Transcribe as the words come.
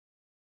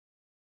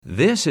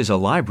This is a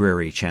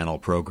Library Channel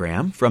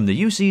program from the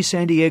UC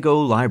San Diego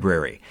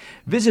Library.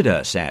 Visit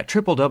us at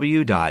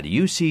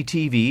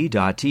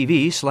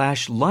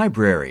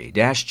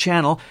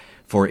www.uctv.tv/library-channel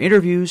for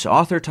interviews,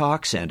 author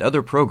talks, and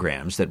other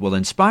programs that will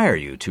inspire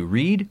you to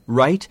read,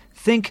 write,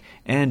 think,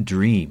 and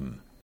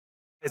dream.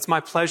 It's my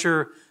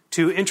pleasure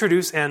to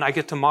introduce and I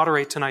get to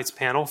moderate tonight's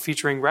panel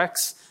featuring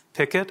Rex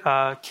Pickett,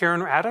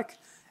 Karen Radek,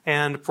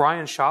 and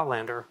Brian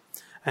Schottlaender.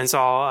 And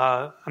so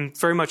I'm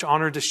very much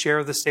honored to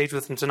share the stage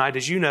with him tonight.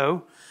 As you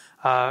know,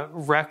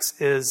 Rex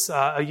is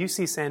a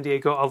UC San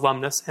Diego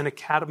alumnus and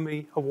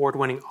Academy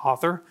Award-winning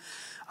author.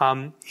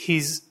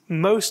 He's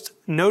most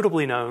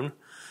notably known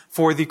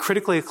for the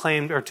critically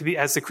acclaimed,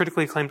 as the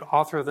critically acclaimed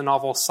author of the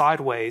novel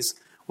Sideways,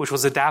 which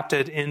was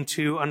adapted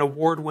into an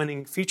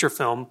award-winning feature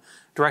film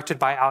directed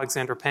by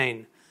Alexander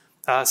Payne.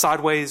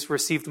 Sideways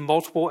received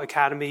multiple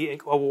Academy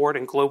Award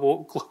and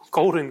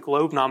Golden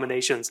Globe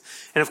nominations,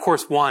 and of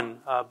course won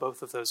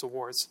both of those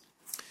awards.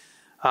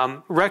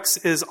 Rex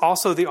is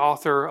also the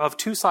author of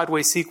 2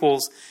 Sideways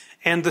sequels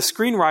and the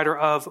screenwriter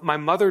of My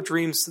Mother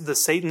Dreams the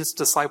Satan's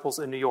Disciples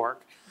in New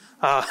York,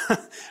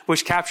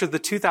 which captured the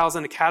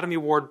 2000 Academy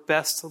Award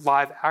Best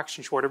Live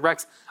Action Short. And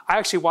Rex, I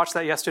actually watched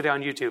that yesterday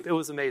on YouTube. It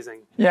was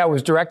amazing. Yeah, it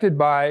was directed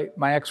by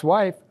my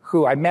ex-wife,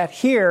 who I met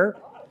here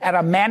at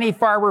a Manny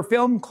Farber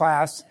film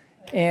class.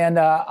 And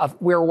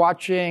we were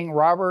watching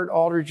Robert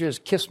Aldridge's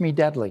Kiss Me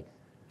Deadly.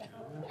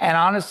 And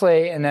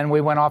honestly, and then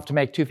we went off to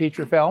make 2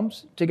 feature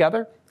films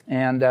together.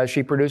 And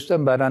she produced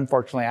them, but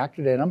unfortunately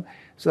acted in them.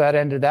 So that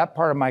ended that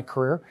part of my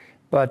career.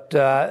 But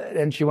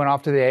then she went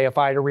off to the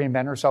AFI to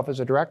reinvent herself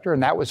as a director.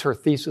 And that was her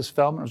thesis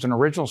film. It was an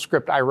original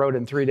script I wrote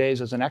in 3 days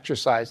as an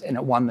exercise. And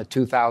it won the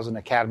 2000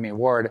 Academy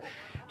Award.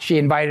 She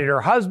invited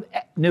her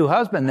new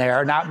husband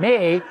there, not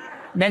me.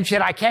 And then she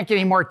said, I can't get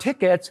any more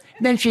tickets.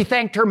 And then she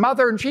thanked her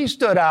mother and she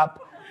stood up.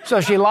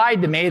 So she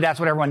lied to me. That's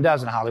what everyone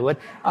does in Hollywood.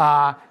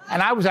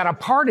 And I was at a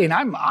party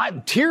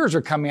and tears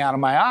are coming out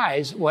of my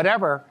eyes,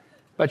 whatever.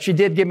 But she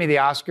did give me the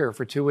Oscar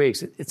for 2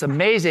 weeks. It's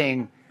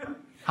amazing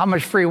how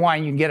much free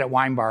wine you can get at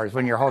wine bars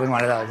when you're holding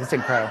one of those. It's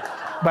incredible.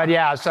 But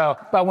yeah,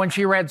 but when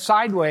she read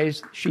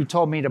Sideways, she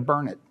told me to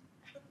burn it.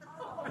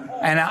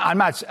 And I'm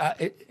not,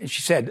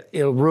 she said,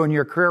 it'll ruin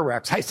your career,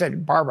 Rex. I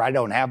said, Barbara, I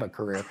don't have a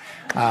career.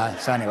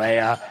 So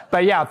anyway,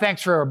 but yeah,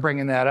 thanks for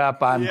bringing that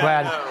up. I'm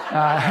glad.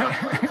 No.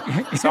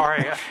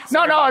 Sorry.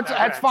 No,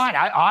 it's fine.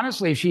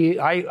 Honestly,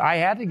 I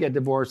had to get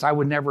divorced. I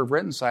would never have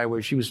written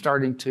Sideways. She was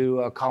starting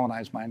to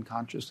colonize my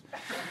unconscious.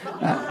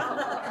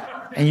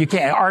 And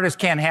artists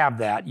can't have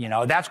that,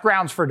 That's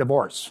grounds for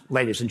divorce,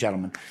 ladies and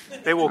gentlemen.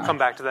 They will come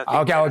back to that.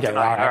 Okay. All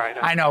right.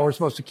 I know we're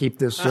supposed to keep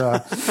this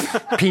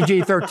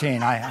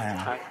PG-13.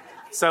 I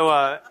So,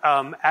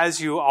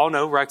 as you all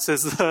know, Rex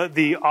is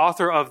the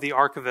author of The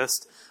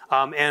Archivist.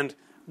 And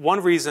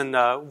one reason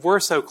we're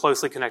so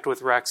closely connected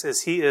with Rex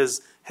is he has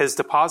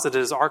deposited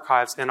his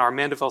archives in our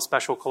Mandeville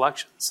Special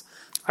Collections.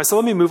 All right, so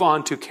let me move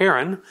on to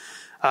Karen.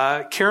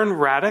 Karen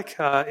Radek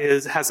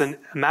has a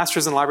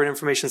master's in library and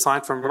information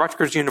science from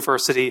Rutgers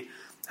University,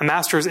 a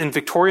master's in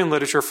Victorian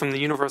literature from the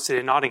University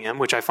of Nottingham,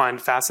 which I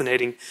find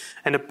fascinating,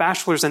 and a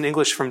bachelor's in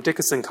English from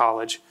Dickinson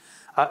College.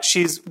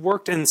 She's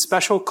worked in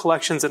special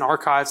collections and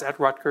archives at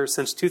Rutgers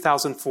since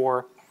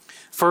 2004,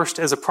 first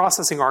as a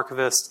processing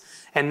archivist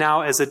and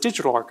now as a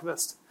digital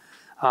archivist.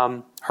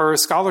 Her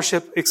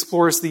scholarship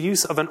explores the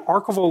use of an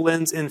archival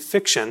lens in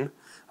fiction,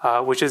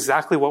 which is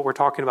exactly what we're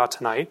talking about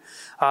tonight,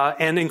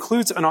 and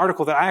includes an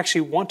article that I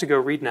actually want to go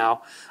read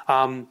now.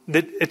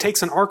 That it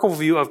takes an archival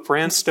view of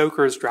Bram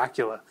Stoker's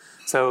Dracula.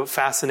 So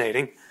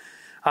fascinating.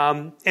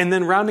 And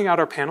then rounding out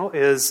our panel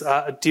is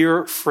a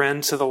dear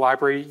friend to the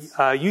library,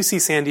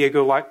 UC San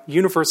Diego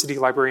University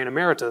Librarian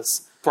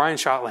Emeritus, Brian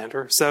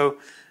Schottlaender. So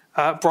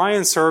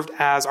Brian served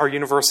as our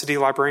university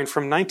librarian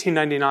from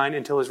 1999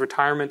 until his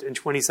retirement in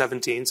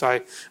 2017. So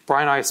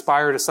Brian and I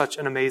aspire to such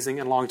an amazing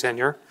and long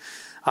tenure.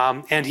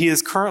 And he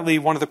is currently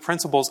one of the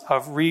principals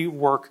of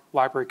Rework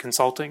Library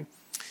Consulting.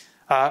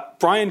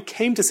 Brian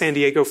came to San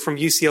Diego from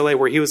UCLA,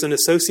 where he was an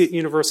associate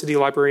university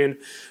librarian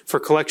for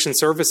collection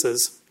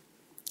services.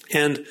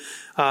 And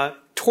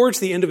towards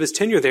the end of his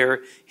tenure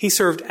there, he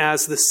served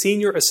as the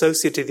senior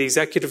associate to the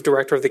executive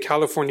director of the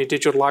California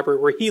Digital Library,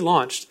 where he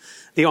launched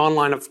the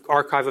Online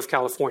Archive of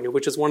California,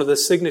 which is one of the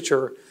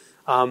signature,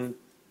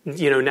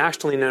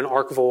 nationally known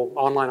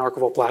online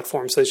archival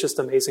platforms. So it's just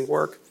amazing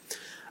work.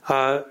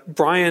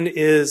 Brian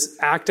is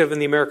active in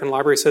the American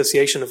Library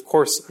Association, of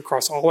course,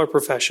 across all our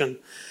profession,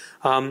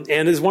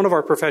 and is one of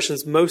our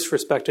profession's most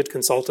respected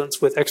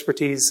consultants with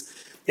expertise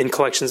in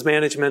collections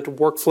management,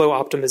 workflow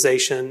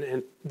optimization,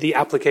 and the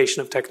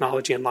application of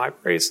technology in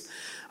libraries.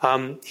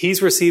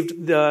 He's received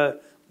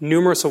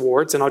numerous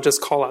awards, and I'll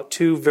just call out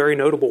 2 very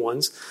notable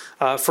ones.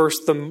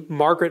 First, the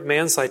Margaret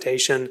Mann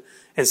Citation,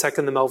 and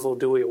second, the Melville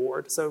Dewey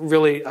Award. So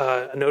really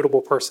a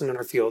notable person in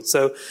our field.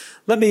 So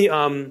let me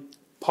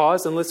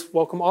pause and let's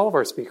welcome all of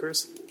our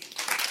speakers.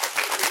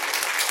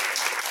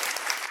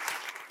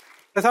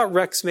 I thought,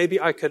 Rex, maybe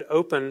I could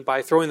open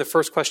by throwing the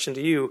first question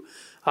to you.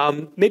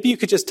 Maybe you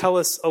could just tell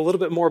us a little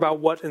bit more about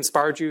what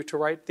inspired you to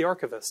write The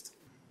Archivist.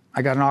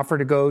 I got an offer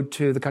to go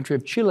to the country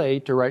of Chile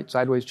to write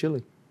Sideways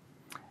Chile.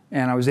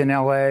 And I was in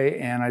L.A.,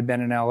 and I'd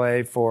been in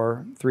L.A.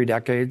 for 3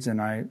 decades,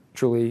 and I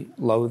truly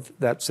loathed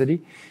that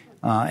city.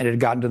 It had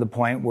gotten to the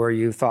point where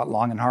you thought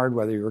long and hard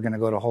whether you were going to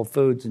go to Whole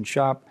Foods and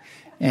shop.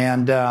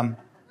 And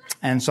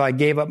so I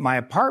gave up my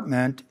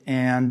apartment,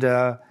 and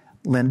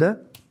Linda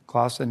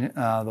Clausen,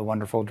 the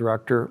wonderful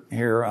director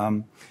here,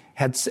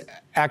 had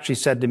actually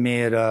said to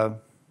me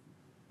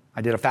I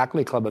did a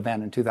faculty club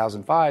event in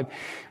 2005,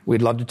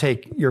 we'd love to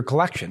take your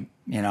collection,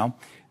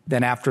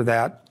 Then after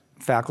that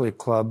faculty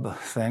club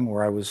thing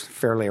where I was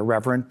fairly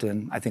irreverent,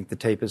 and I think the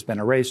tape has been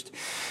erased,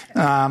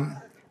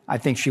 I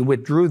think she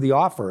withdrew the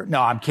offer.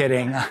 No, I'm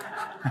kidding.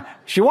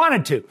 She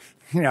wanted to,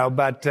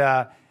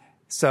 but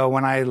so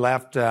when I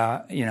left,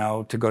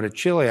 to go to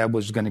Chile, I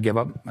was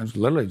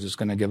literally just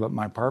going to give up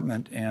my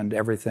apartment and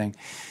everything.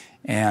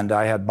 And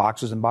I had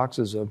boxes and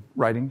boxes of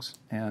writings.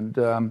 And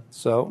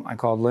so I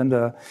called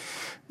Linda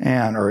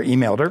or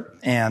emailed her,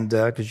 and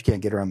because you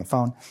can't get her on the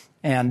phone.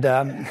 And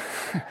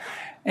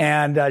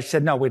she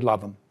said, no, we'd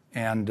love them.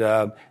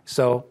 And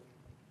so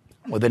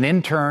with an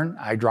intern,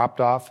 I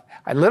dropped off.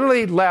 I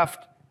literally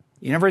left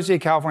University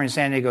of California,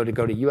 San Diego to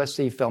go to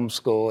USC Film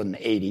School in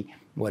 80,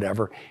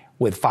 whatever,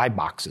 with 5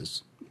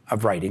 boxes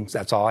of writings.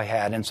 That's all I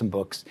had, and some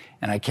books.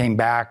 And I came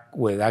back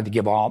I had to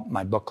give all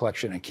my book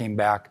collection. I came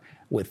back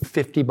with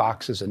 50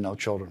 boxes and no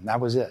children.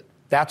 That was it.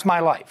 That's my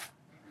life.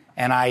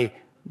 And I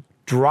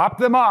dropped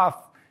them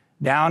off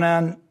down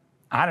on,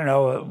 I don't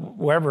know,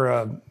 wherever,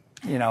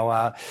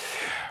 a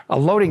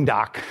loading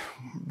dock,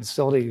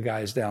 facility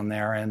guys down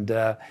there. And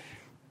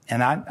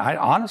I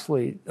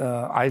honestly,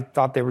 I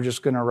thought they were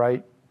just going to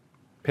write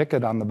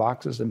Pickett on the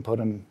boxes and put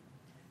them,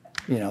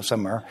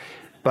 somewhere.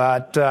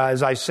 But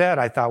as I said,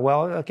 I thought,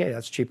 well, okay,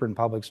 that's cheaper than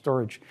public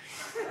storage.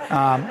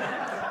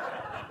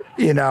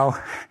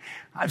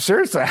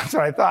 Seriously, that's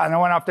what I thought. And I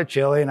went off to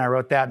Chile, and I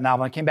wrote that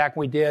novel. I came back,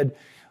 and we did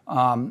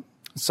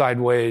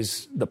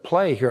Sideways, the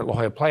play here at La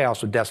Jolla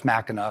Playhouse with Des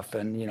McAnuff,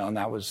 and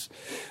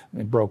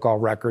and it broke all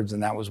records,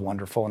 and that was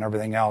wonderful, and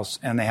everything else.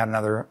 And they had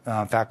another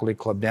faculty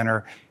club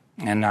dinner,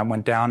 and I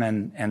went down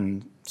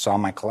and saw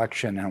my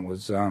collection, and it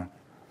was,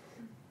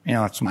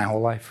 it's my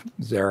whole life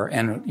there,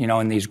 and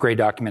in these gray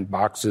document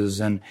boxes,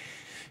 and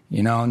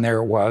and there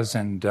it was,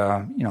 and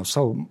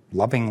so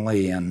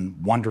lovingly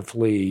and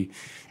wonderfully,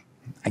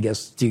 I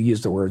guess you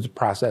use the words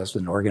processed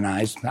and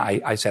organized.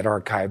 I said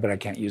archive, but I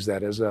can't use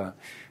that as a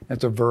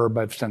verb.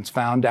 I've since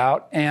found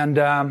out. And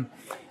and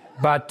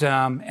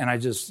I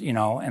just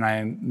and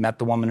I met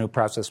the woman who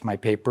processed my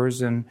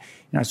papers, and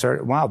I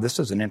started. Wow, this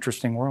is an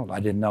interesting world. I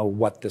didn't know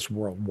what this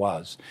world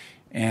was,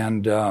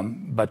 and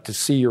but to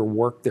see your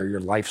work there,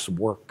 your life's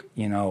work,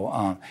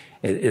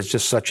 it's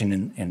just such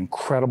an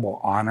incredible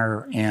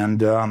honor. And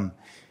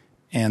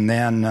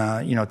then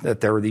that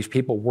there were these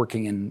people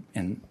working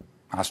in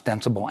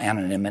ostensible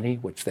anonymity,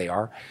 which they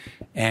are.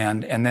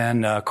 And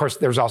then, of course,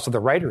 there's also the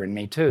writer in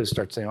me, too.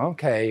 Start saying,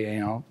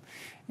 okay,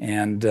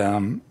 And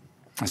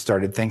I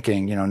started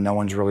thinking, no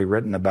one's really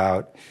written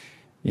about,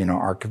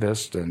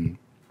 archivists. And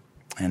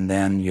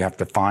then you have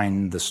to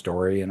find the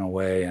story in a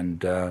way. And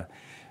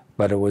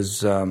but it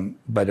was,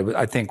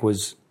 I think,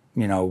 was,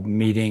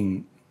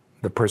 meeting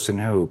the person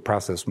who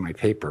processed my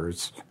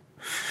papers.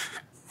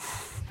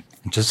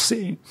 Just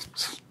see.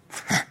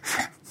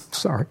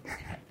 Sorry.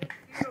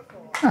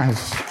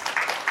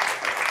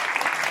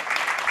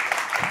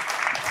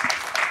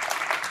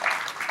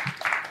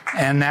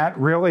 And that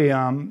really,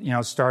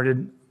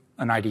 started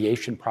an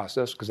ideation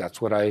process, because that's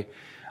what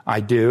I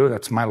do.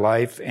 That's my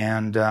life.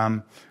 And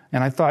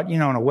I thought, in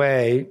a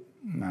way,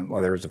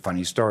 well, there was a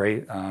funny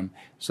story.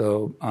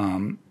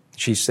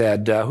 She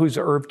said, "Who's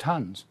Irv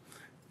Tons?"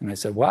 And I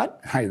said,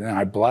 "What?" Then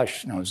I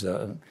blushed. It was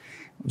a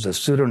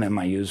pseudonym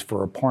I used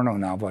for a porno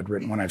novel I'd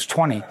written when I was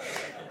 20.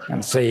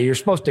 And say, you're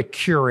supposed to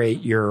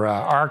curate your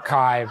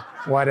archive,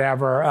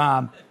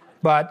 whatever.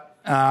 But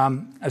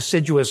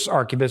assiduous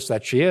archivist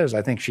that she is,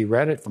 I think she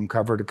read it from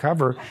cover to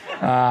cover.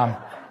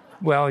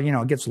 Well,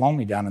 it gets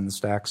lonely down in the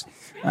stacks.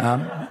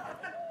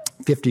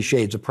 50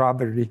 Shades of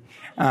Poverty.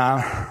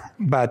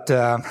 But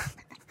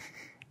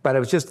it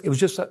was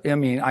just. I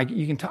mean, I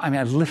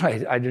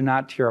literally, I did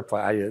not tear up.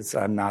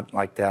 I'm not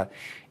like that.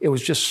 It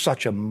was just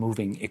such a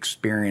moving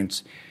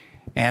experience.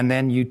 And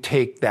then you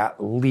take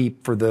that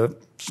leap for the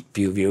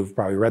few of you who've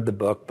probably read the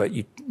book, but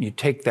you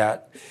take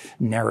that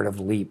narrative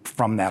leap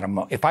from that.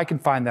 If I can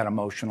find that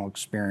emotional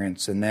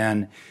experience, and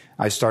then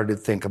I started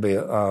to think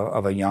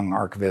of a young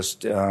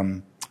archivist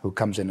who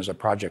comes in as a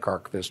project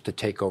archivist to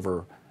take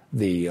over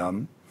the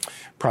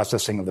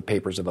processing of the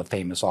papers of a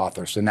famous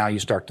author. So now you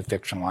start to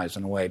fictionalize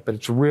in a way, but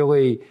it's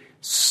really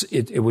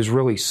it was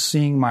really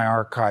seeing my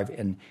archive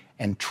and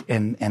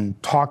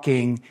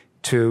talking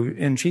to,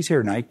 and she's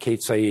here tonight,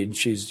 Kate Said.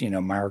 She's,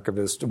 my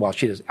archivist. Well,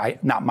 she's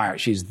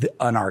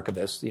an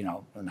archivist,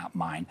 not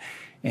mine.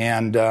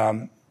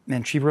 And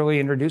she really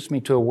introduced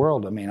me to a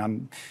world. I mean,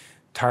 I'm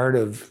tired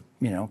of,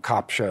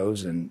 cop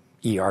shows and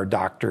ER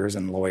doctors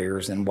and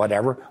lawyers and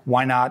whatever.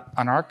 Why not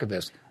an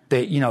archivist?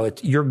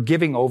 You're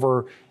giving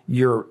over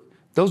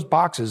those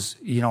boxes,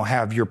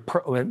 have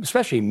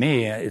especially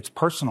me, it's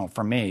personal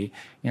for me,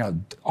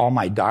 all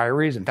my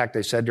diaries. In fact,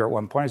 I said to her at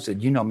one point, I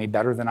said, you know me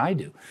better than I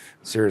do,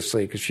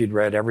 seriously, because she'd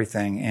read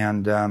everything.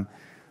 And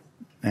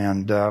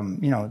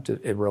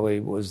it really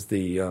was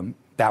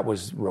that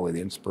was really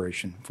the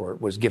inspiration for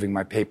it, was giving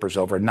my papers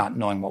over, not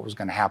knowing what was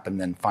going to happen,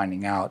 then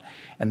finding out,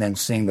 and then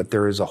seeing that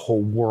there is a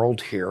whole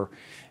world here.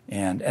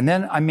 And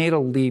then I made a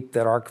leap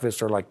that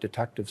archivists are like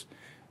detectives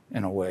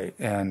in a way.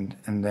 And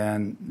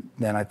then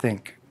I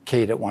think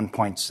Kate at one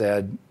point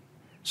said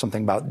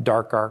something about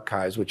dark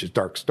archives, which is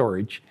dark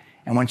storage.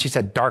 And when she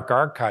said dark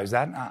archives,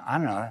 I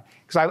don't know,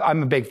 because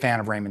I'm a big fan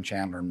of Raymond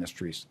Chandler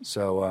mysteries.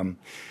 So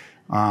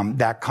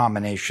that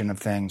combination of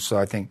things. So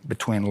I think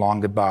between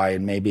Long Goodbye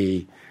and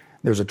maybe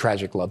there's a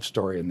tragic love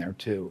story in there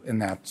too.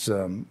 And that's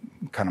kind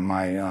of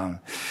my,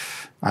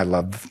 I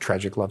love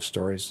tragic love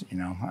stories,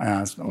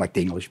 like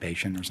The English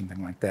Patient or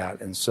something like that.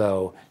 And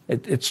so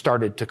it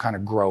started to kind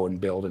of grow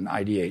and build and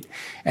ideate.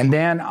 And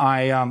then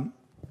I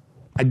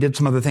did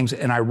some other things,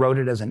 and I wrote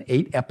it as an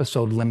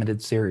 8-episode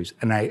limited series.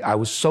 And I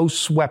was so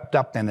swept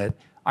up in it,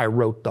 I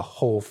wrote the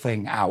whole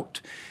thing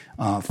out.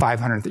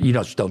 500, you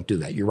just don't do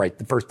that. You write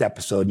the first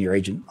episode and your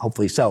agent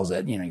hopefully sells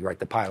it. You write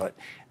the pilot.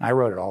 And I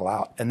wrote it all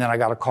out. And then I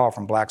got a call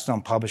from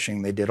Blackstone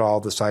Publishing. They did all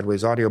the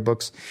Sideways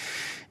audiobooks.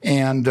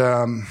 And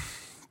I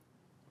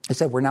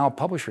said, we're now a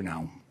publisher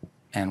now.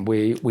 And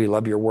we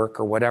love your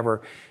work or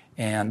whatever.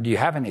 And do you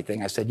have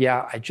anything? I said,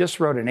 yeah, I just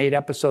wrote an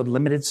 8-episode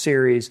limited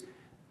series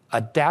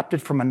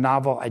adapted from a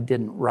novel I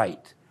didn't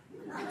write.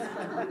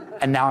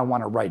 And now I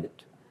want to write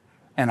it.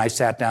 And I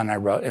sat down and I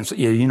wrote, and so,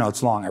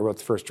 it's long. I wrote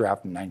the first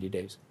draft in 90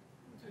 days.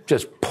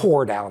 Just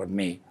poured out of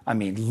me. I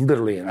mean,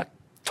 literally in a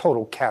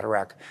total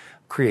cataract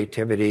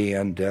creativity.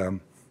 And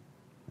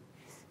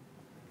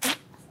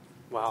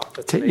wow,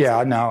 that's amazing.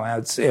 Yeah, no,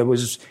 it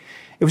was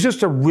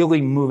just a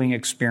really moving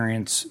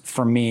experience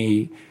for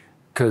me,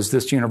 because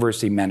this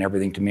university meant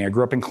everything to me. I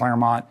grew up in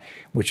Claremont,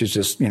 which is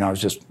just, I was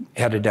just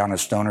headed down a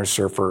stoner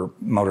surfer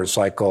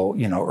motorcycle,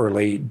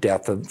 early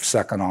death of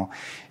Seconal.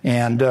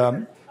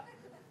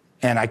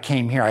 And I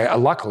came here. I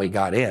luckily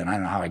got in. I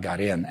don't know how I got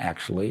in,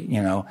 actually.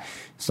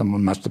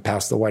 Someone must have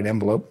passed the white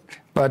envelope.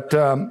 But,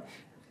 and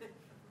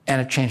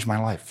it changed my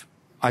life.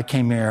 I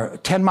came here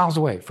 10 miles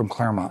away from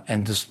Claremont,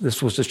 and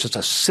this was just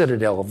a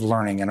citadel of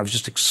learning, and I was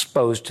just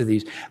exposed to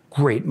these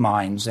great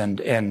minds. And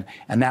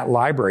that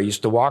library, I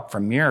used to walk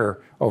from Muir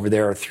over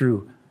there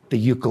through the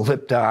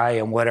eucalypti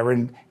and whatever,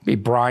 and be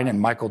Brian and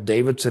Michael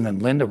Davidson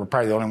and Linda were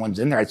probably the only ones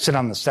in there. I'd sit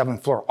on the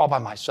 7th floor all by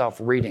myself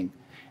reading.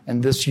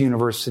 And this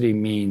university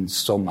means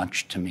so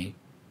much to me.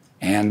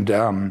 And,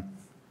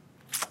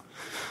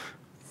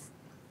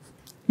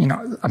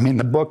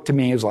 the book to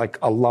me is like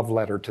a love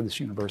letter to this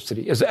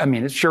university. It's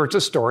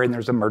a story and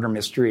there's a murder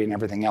mystery and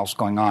everything else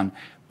going on,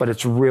 but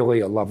it's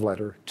really a love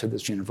letter to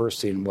this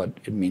university and what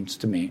it means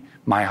to me.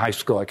 My high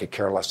school I could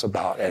care less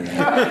about. And,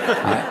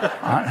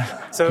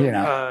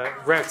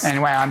 Rex.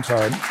 Anyway, I'm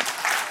sorry.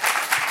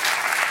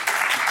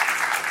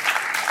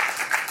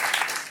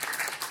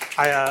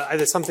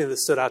 There's something that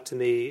stood out to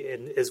me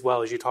as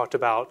well as you talked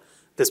about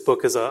this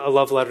book as a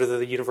love letter to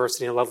the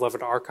university and a love letter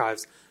to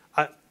archives.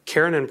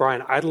 Karen and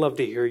Brian, I'd love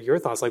to hear your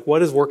thoughts. Like,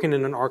 what is working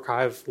in an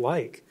archive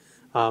like?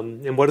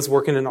 And what is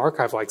working in an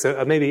archive like? So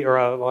or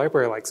a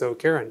library like? So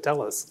Karen,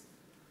 tell us.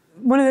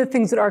 One of the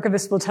things that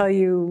archivists will tell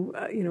you,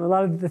 a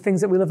lot of the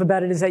things that we love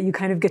about it is that you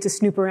kind of get to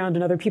snoop around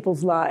in other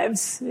people's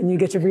lives and you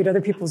get to read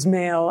other people's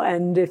mail.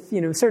 And if,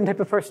 a certain type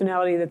of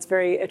personality that's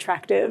very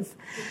attractive.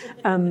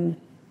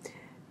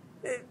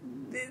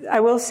 I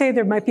will say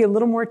there might be a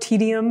little more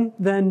tedium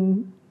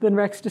than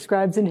Rex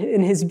describes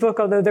in his book,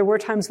 although there were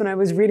times when I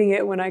was reading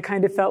it when I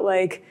kind of felt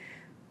like,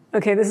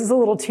 okay, this is a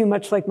little too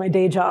much like my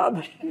day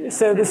job.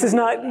 So this is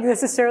not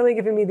necessarily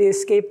giving me the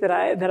escape that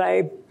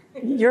I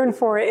yearn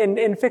for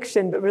in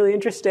fiction, but really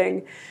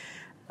interesting.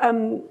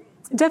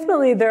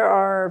 Definitely there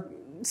are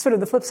sort of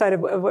the flip side of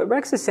what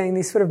Rex is saying,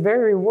 these sort of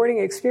very rewarding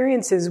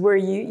experiences where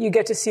you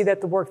get to see that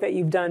the work that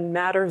you've done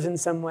matters in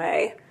some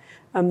way,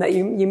 that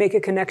you make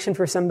a connection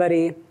for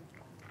somebody.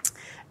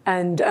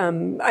 And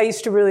I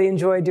used to really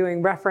enjoy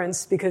doing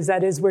reference because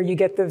that is where you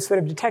get those sort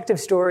of detective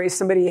stories.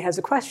 Somebody has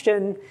a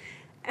question,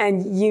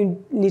 and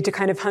you need to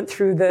kind of hunt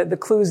through the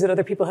clues that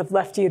other people have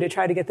left you to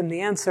try to get them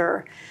the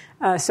answer.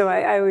 So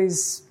I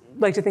always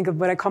like to think of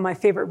what I call my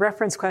favorite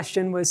reference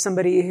question was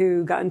somebody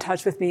who got in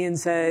touch with me and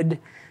said,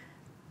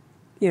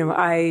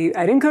 I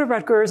didn't go to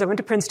Rutgers. I went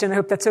to Princeton. I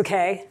hope that's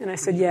okay. And I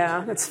said,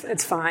 yeah,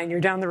 it's fine. You're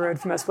down the road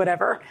from us,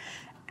 whatever.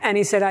 And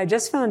he said, I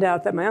just found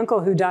out that my uncle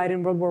who died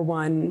in World War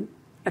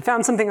I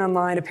found something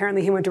online.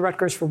 Apparently he went to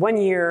Rutgers for 1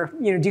 year.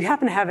 Do you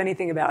happen to have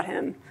anything about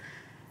him?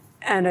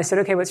 And I said,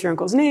 okay, what's your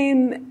uncle's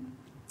name?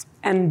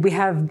 And we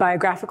have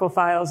biographical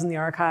files in the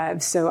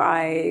archives. So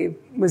I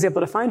was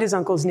able to find his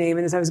uncle's name.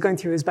 And as I was going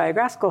through his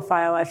biographical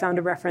file, I found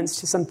a reference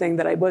to something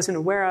that I wasn't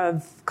aware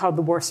of called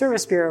the War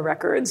Service Bureau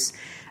records,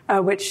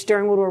 which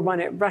during World War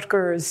I at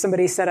Rutgers,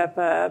 somebody set up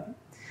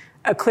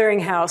a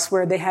clearinghouse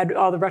where they had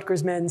all the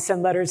Rutgers men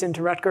send letters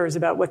into Rutgers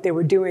about what they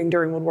were doing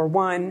during World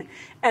War I.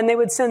 And they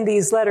would send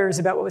these letters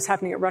about what was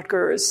happening at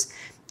Rutgers.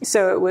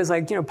 So it was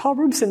like, Paul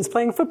Robeson's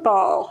playing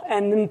football,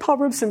 and then Paul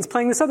Robeson's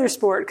playing this other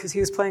sport, because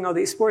he was playing all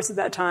these sports at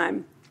that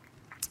time.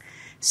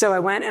 So I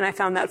went and I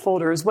found that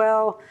folder as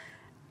well,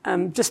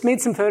 just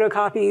made some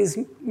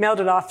photocopies, mailed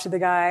it off to the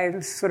guy. It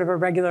was sort of a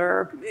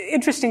regular,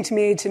 interesting to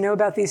me to know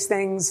about these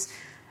things.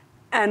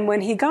 And when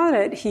he got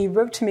it, he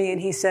wrote to me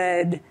and he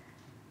said,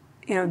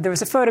 there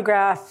was a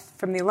photograph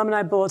from the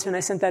alumni bulletin. I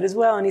sent that as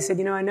well. And he said,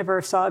 I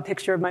never saw a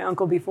picture of my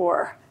uncle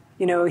before.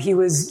 He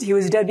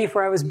was dead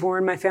before I was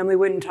born. My family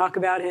wouldn't talk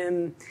about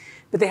him.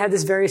 But they had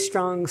this very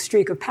strong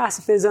streak of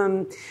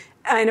pacifism.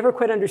 I never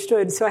quite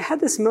understood. So I had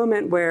this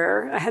moment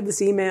where I had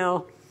this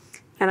email,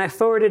 and I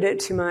forwarded it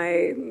to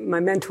my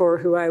mentor,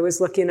 who I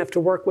was lucky enough to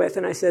work with.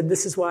 And I said,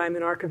 this is why I'm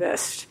an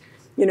archivist.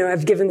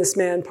 I've given this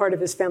man part of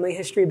his family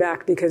history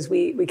back because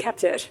we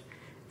kept it.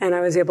 And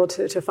I was able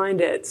to find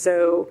it.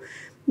 So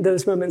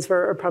those moments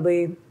are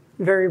probably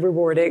very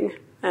rewarding.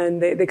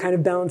 And they kind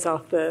of balance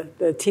off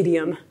the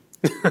tedium.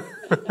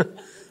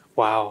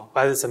 Wow,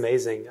 that is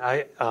amazing.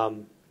 I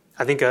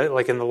think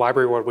like in the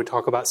library world, we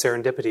talk about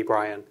serendipity,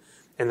 Brian,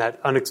 and that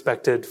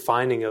unexpected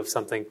finding of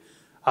something.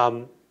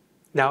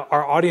 Now,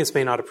 our audience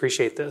may not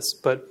appreciate this,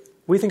 but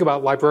we think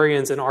about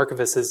librarians and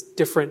archivists as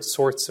different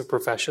sorts of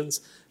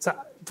professions. So,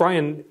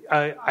 Brian,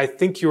 I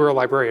think you're a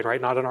librarian,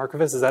 right? Not an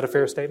archivist. Is that a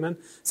fair statement?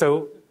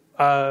 So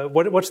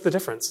what's the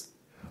difference?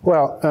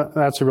 Well,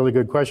 that's a really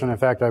good question. In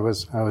fact, I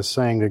was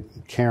saying to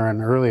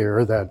Karen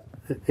earlier that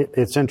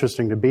it's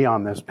interesting to be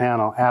on this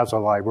panel as a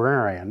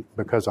librarian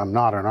because I'm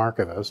not an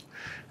archivist.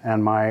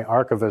 And my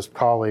archivist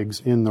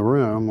colleagues in the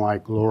room,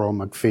 like Laurel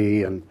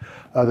McPhee and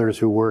others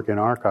who work in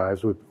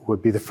archives,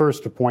 would be the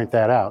first to point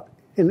that out,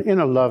 in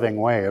a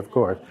loving way, of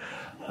course.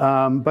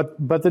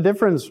 But the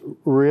difference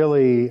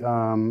really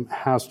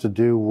has to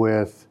do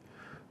with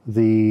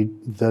the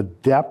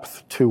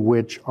depth to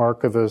which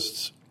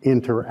archivists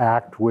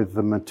interact with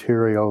the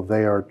material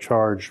they are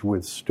charged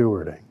with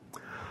stewarding.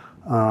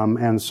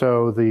 And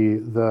so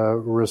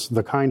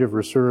the kind of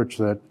research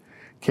that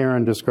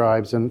Karen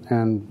describes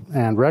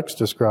and Rex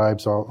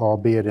describes,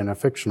 albeit in a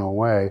fictional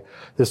way,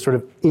 this sort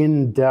of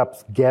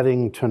in-depth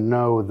getting to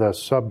know the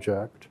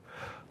subject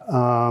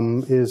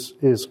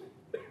is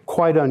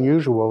quite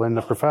unusual in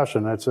the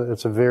profession. It's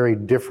a very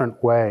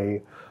different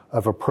way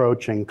of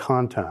approaching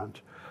content.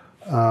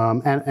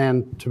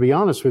 And to be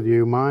honest with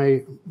you,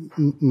 my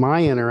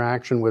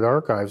interaction with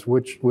archives,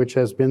 which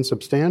has been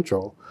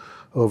substantial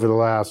over the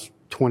last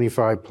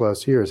 25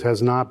 plus years,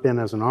 has not been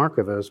as an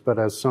archivist, but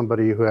as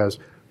somebody who has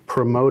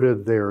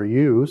promoted their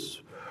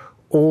use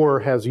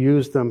or has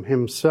used them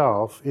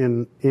himself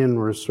in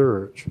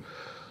research.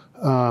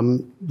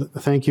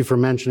 Thank you for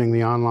mentioning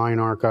the Online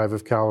Archive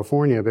of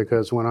California,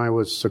 because when I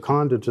was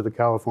seconded to the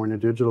California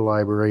Digital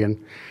Library in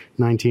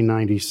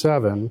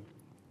 1997,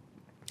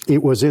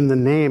 it was in the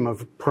name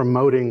of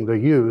promoting the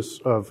use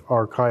of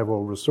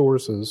archival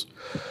resources,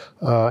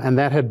 and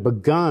that had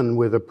begun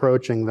with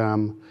approaching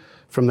them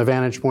from the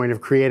vantage point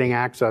of creating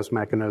access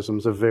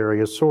mechanisms of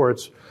various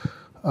sorts.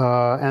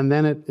 And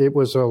then it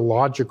was a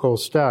logical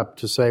step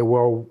to say,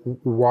 well,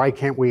 why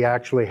can't we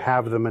actually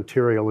have the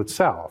material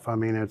itself? I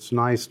mean, it's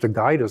nice to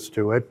guide us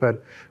to it,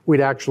 but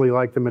we'd actually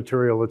like the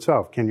material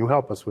itself. Can you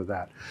help us with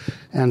that?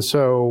 And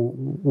so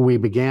we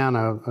began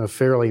a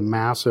fairly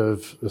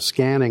massive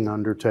scanning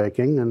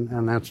undertaking,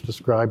 and that's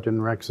described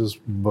in Rex's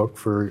book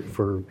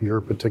for your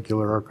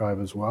particular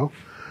archive as well.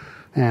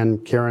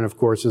 And Karen, of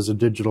course, is a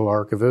digital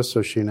archivist,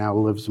 so she now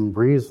lives and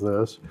breathes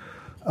this.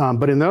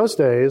 But in those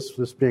days,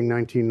 this being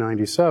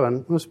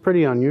 1997, it was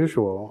pretty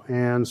unusual.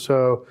 And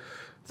so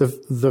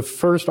the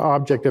first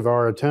object of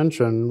our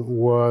attention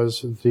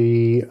was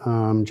the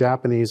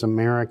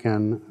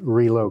Japanese-American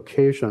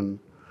relocation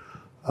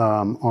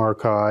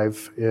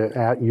archive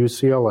at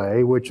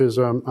UCLA, which is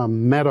a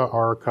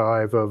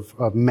meta-archive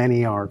of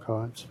many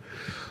archives.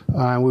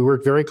 We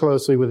worked very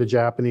closely with the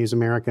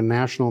Japanese-American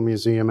National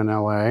Museum in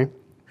LA,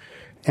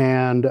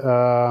 and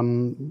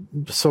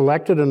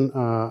selected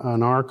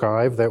an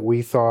archive that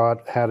we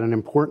thought had an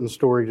important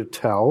story to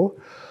tell,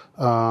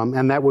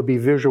 and that would be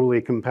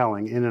visually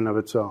compelling in and of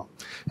itself.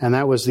 And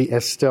that was the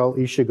Estelle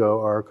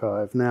Ishigo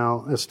archive.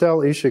 Now,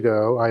 Estelle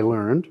Ishigo, I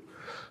learned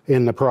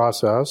in the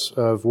process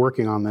of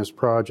working on this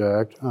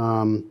project,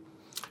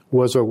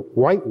 was a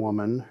white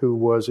woman who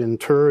was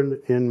interned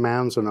in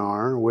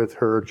Manzanar with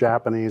her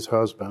Japanese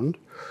husband,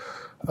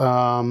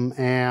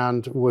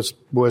 and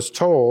was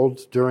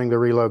told during the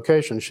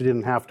relocation she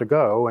didn't have to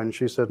go, and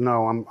she said,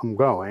 no, I'm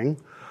going.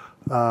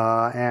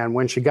 And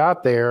when she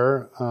got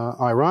there,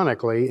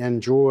 ironically,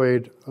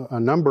 enjoyed a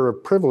number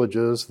of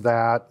privileges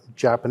that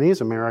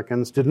Japanese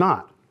Americans did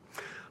not,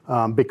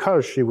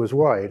 because she was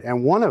white.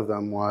 And one of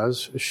them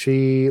was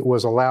she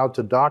was allowed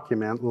to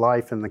document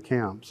life in the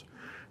camps.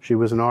 She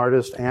was an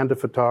artist and a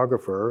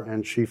photographer,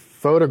 and she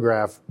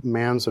photographed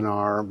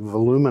Manzanar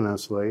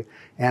voluminously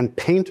and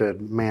painted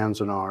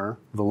Manzanar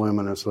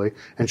voluminously,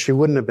 and she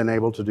wouldn't have been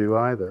able to do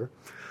either.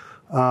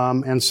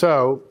 And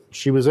so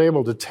she was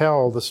able to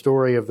tell the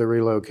story of the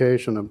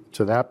relocation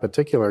to that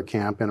particular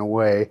camp in a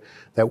way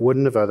that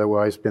wouldn't have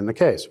otherwise been the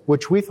case,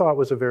 which we thought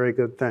was a very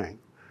good thing,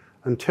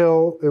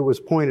 until it was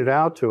pointed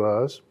out to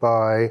us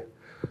by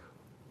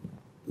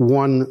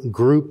one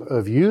group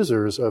of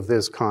users of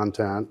this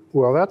content.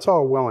 Well, that's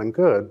all well and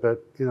good,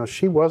 but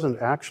she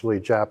wasn't actually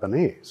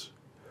Japanese,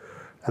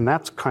 and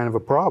that's kind of a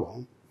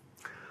problem.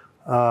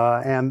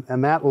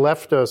 And that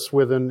left us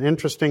with an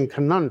interesting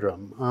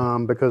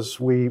conundrum, because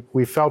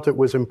we felt it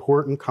was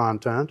important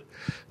content,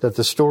 that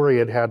the story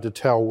it had to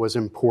tell was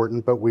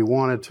important, but we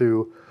wanted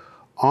to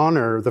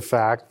honor the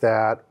fact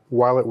that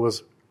while it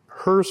was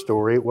her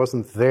story, it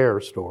wasn't their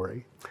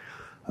story.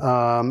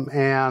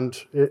 And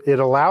it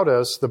allowed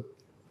us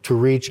to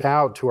reach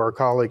out to our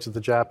colleagues at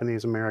the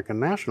Japanese American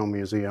National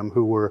Museum,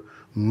 who were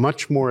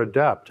much more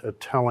adept at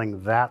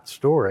telling that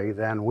story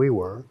than we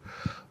were,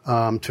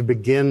 to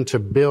begin to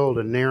build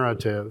a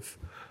narrative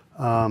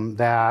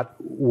that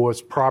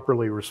was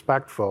properly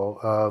respectful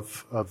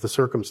of the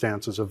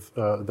circumstances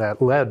that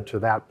led to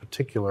that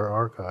particular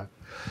archive.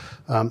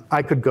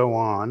 I could go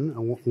on.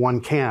 One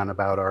can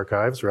about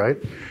archives, right?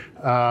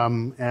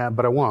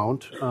 But I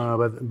won't.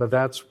 But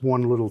that's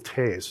one little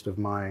taste of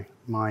my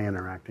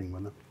interacting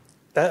with them.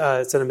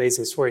 It's an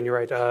amazing story, and you're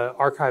right.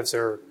 Archives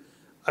are,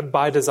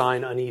 by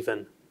design,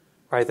 uneven,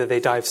 right? That they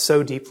dive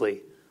so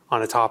deeply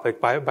on a topic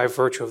by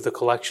virtue of the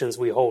collections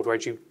we hold,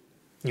 right? You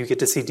get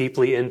to see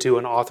deeply into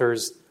an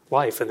author's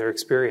life and their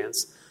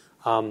experience,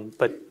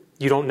 but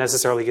you don't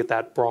necessarily get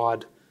that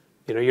broad.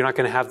 You're not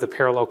going to have the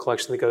parallel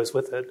collection that goes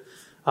with it.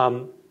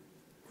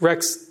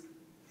 Rex,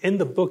 in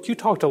the book, you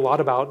talked a lot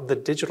about the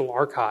digital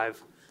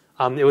archive.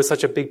 It was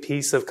such a big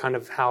piece of kind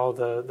of how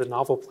the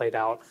novel played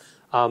out.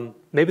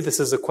 Maybe this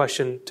is a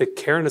question to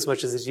Karen as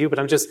much as it's you, but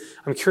I'm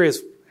curious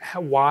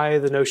why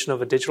the notion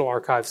of a digital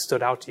archive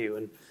stood out to you,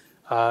 and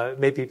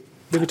maybe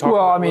talk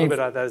a little bit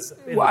about that.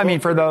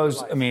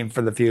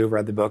 For the few who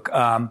read the book,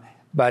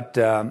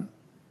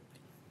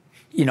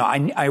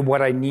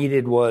 what I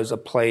needed was a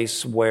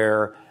place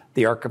where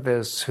the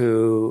archivists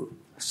who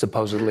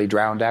supposedly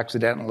drowned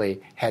accidentally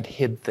had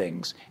hid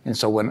things. And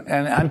so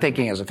and I'm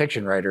thinking as a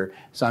fiction writer,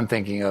 so I'm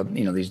thinking of,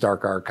 these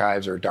dark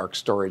archives or dark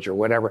storage or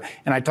whatever.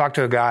 And I talked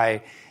to a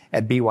guy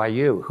at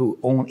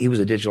BYU he was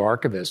a digital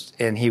archivist,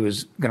 and he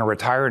was going to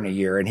retire in a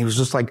year, and he was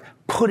just like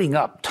putting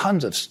up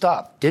tons of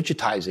stuff,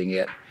 digitizing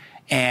it.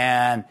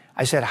 And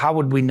I said, how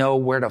would we know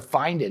where to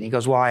find it? And he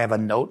goes, well, I have a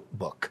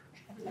notebook.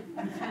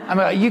 I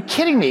mean, are you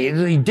kidding me?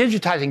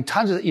 Digitizing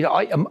tons of,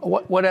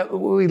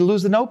 we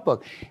lose the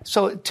notebook.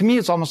 So to me,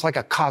 it's almost like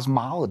a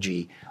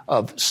cosmology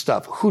of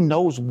stuff. Who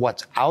knows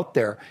what's out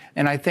there?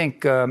 And I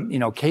think,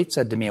 Kate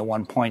said to me at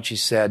one point, she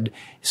said,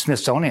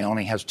 Smithsonian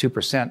only has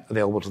 2%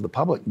 available to the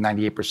public.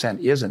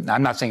 98% isn't. Now,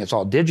 I'm not saying it's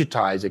all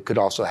digitized. It could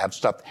also have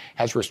stuff that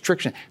has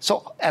restrictions.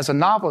 So as a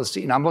novelist,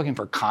 I'm looking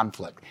for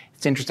conflict.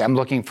 It's interesting. I'm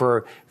looking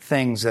for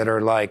things that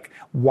are like,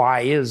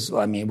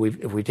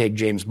 if we take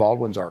James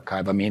Baldwin's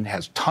archive, it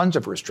has tons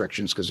of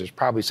restrictions because there's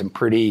probably some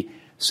pretty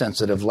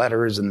sensitive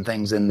letters and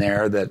things in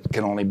there that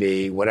can only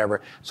be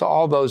whatever. So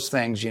all those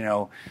things,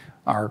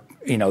 are,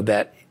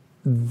 that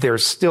they're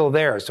still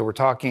there. So we're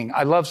talking,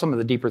 I love some of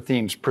the deeper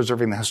themes,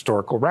 preserving the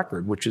historical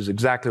record, which is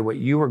exactly what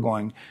you were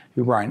going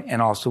to, Brian,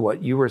 and also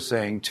what you were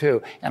saying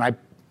too. And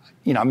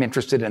I'm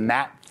interested in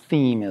that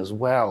theme as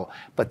well,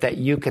 but that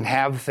you can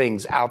have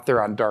things out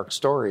there on dark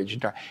storage,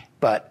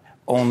 but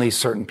only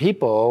certain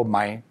people,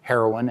 my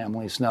heroine,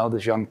 Emily Snow,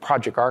 this young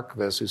project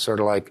archivist who's sort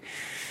of like,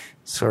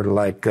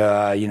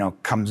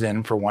 comes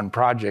in for one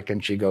project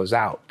and she goes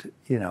out,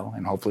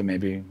 and hopefully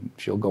maybe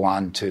she'll go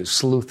on to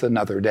sleuth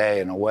another day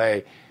in a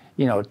way,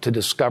 to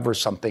discover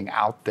something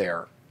out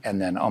there.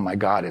 And then, oh my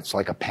God, it's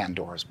like a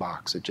Pandora's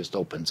box. It just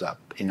opens up,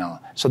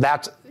 So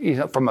that's,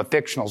 from a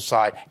fictional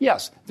side,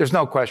 yes, there's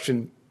no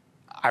question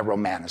I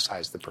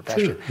romanticize the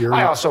profession. Sure.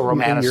 I also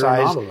romanticize. You're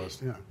a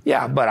novelist, yeah.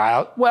 Yeah, but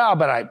I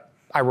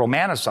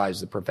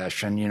romanticize the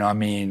profession,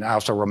 I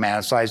also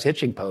romanticize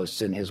Hitching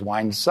Post and his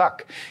wine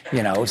suck,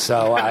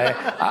 so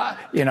I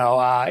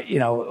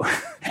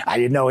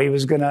didn't know he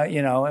was gonna,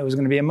 it was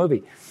gonna be a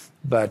movie.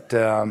 But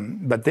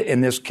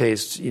in this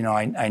case,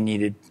 I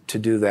needed to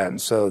do that.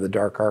 And so the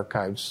dark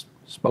archives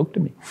spoke to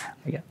me,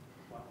 again,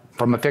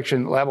 from a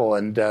fiction level.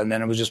 And then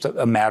it was just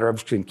a matter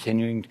of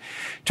continuing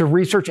to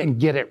research and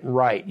get it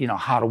right.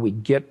 How do we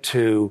get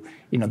to,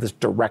 this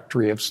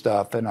directory of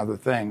stuff and other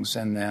things?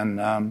 And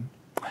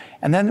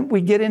then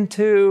we get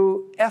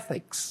into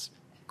ethics,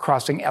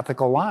 crossing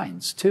ethical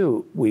lines,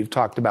 too. We've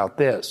talked about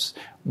this.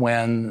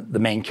 When the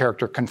main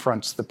character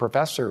confronts the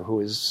professor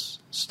whose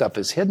stuff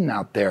is hidden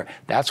out there,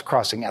 that's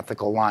crossing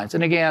ethical lines.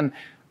 And again,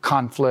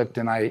 conflict,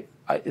 and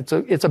it's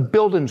a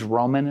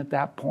Bildungsroman at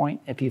that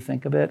point, if you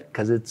think of it,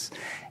 because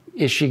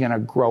is she going to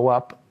grow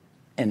up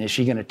and is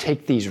she going to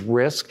take these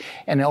risks?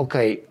 And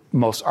okay,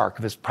 most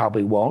archivists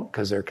probably won't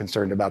because they're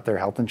concerned about their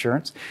health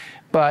insurance.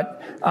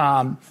 But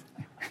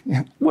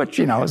which,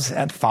 is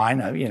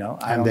fine.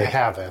 I don't. They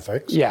have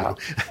ethics. Yeah,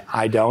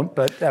 I don't,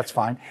 but that's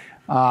fine.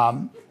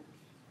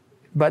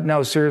 But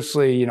no,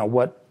 seriously,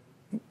 what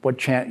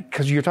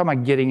because you're talking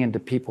about getting into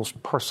people's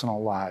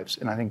personal lives,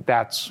 and I think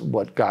that's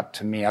what got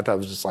to me. I thought it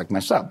was just like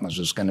myself. I was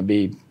just going to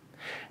be,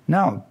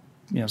 no,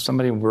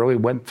 somebody really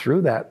went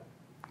through that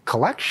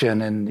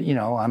collection and,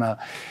 on a,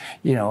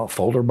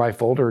 folder by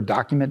folder,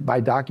 document by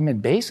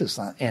document basis.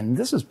 And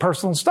this is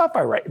personal stuff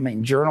I write. I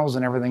mean, journals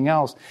and everything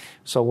else.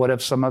 So what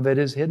if some of it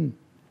is hidden?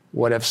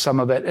 What if some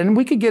of it, and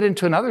we could get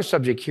into another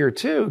subject here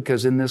too,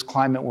 because in this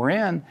climate we're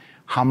in,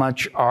 how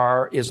much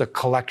is a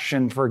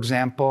collection, for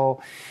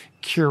example,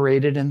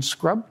 curated and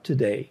scrubbed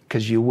today?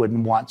 Because you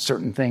wouldn't want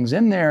certain things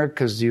in there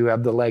because you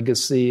have the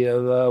legacy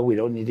of, we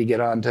don't need to get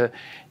on to,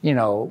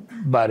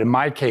 but in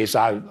my case,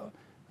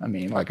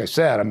 like I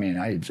said,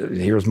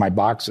 here's my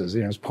boxes,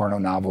 it's porno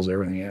novels,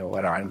 everything,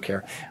 whatever, I don't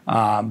care.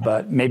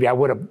 But maybe I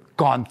would have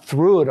gone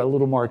through it a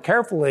little more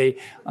carefully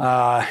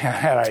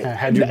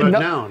had you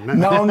known.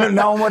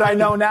 Known what I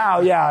know now,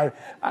 yeah.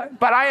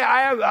 But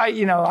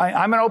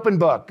I'm an open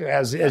book,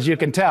 as you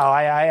can tell.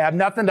 I have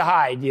nothing to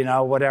hide,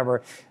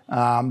 whatever.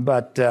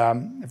 But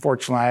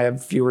fortunately, I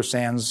have fewer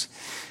sands,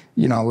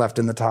 left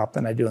in the top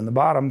than I do in the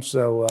bottom.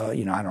 So, I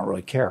don't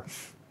really care.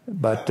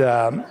 But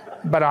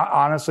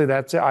honestly,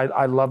 that's it.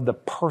 I love the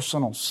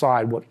personal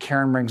side, what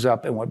Karen brings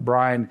up and what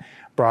Brian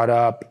brought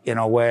up in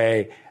a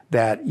way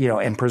that,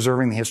 and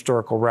preserving the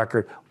historical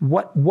record.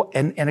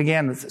 And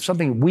again,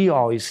 something we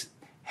always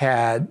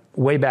had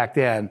way back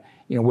then,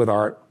 with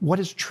art, what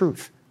is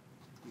truth?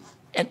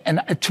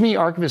 And to me,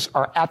 archivists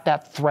are at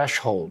that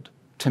threshold,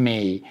 to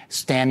me,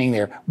 standing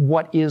there.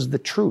 What is the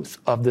truth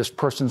of this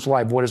person's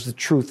life? What is the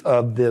truth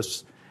of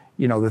this,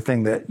 the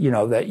thing that,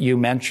 that you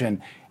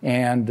mentioned?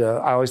 And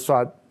I always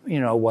thought,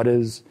 what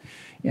is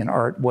in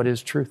art? What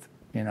is truth?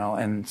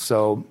 And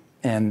so,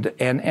 and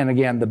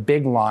again, the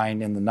big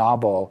line in the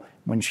novel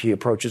when she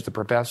approaches the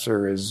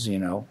professor is,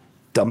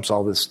 dumps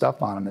all this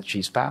stuff on him that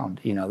she's found,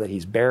 that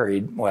he's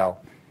buried.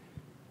 Well,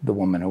 the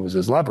woman who was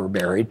his lover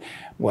buried,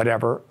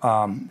 whatever.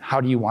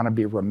 How do you want to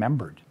be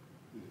remembered?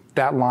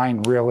 That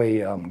line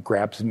really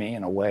grabs me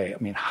in a way.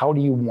 How do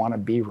you want to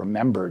be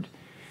remembered?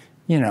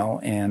 I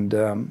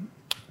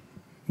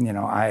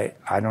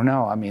don't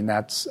know.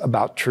 That's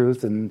about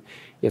truth, and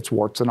it's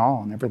warts and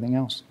all and everything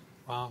else.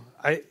 Wow.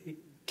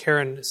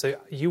 Karen, so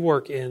you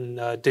work in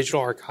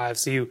digital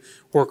archives, so you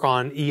work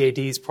on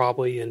EADs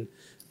probably and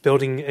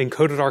building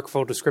encoded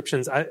archival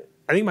descriptions. I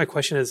think my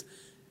question is,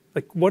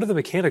 what are the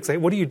mechanics?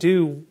 What do you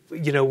do,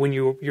 when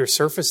you're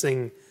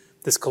surfacing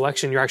this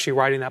collection, you're actually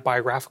writing that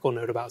biographical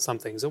note about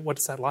something. So what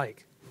is that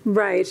like?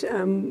 Right.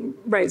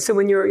 Right. So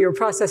when you're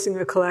processing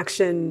a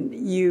collection,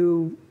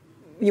 you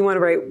want to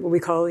write what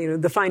we call,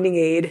 the finding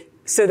aid,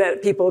 so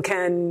that people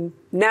can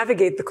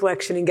navigate the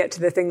collection and get to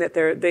the thing that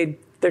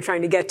they're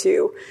trying to get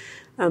to.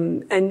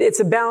 And it's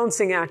a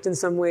balancing act in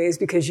some ways,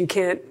 because you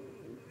can't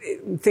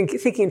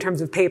thinking in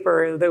terms of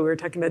paper, though we were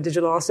talking about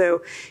digital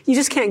also, you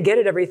just can't get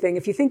at everything.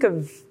 If you think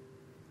of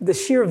the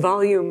sheer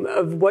volume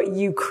of what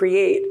you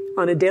create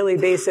on a daily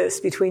basis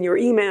between your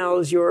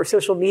emails, your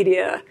social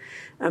media,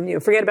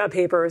 forget about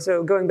paper.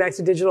 So going back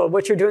to digital,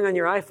 what you're doing on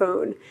your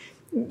iPhone,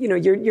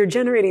 you're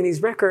generating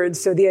these records.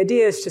 So the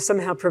idea is to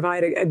somehow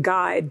provide a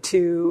guide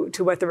to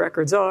what the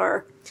records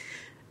are.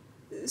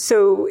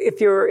 So if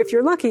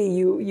you're lucky,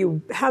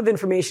 you have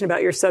information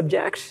about your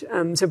subject.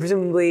 So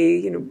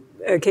presumably,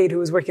 Kate, who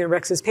was working on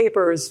Rex's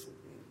papers,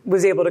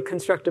 was able to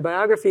construct a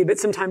biography, but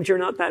sometimes you're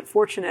not that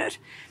fortunate.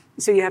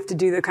 So you have to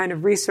do the kind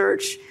of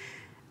research.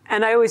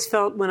 And I always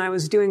felt when I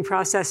was doing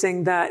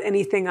processing that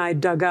anything I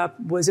dug up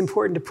was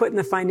important to put in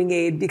the finding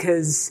aid,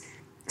 because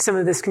some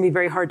of this can be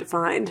very hard to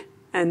find.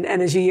 And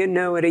as you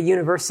know, at a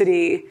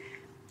university,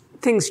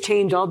 things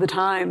change all the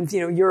time.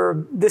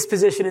 You're this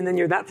position and then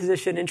you're that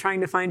position, and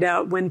trying to find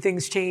out when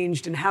things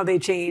changed and how they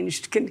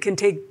changed can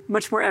take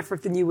much more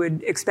effort than you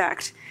would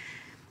expect.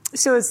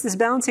 So it's this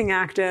balancing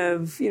act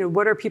of,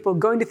 what are people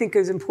going to think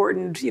is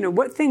important?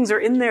 What things are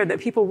in there that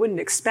people wouldn't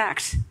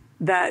expect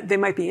that they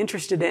might be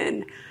interested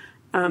in?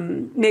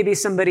 Maybe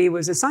somebody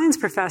was a science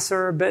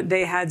professor, but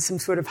they had some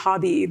sort of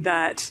hobby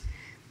that,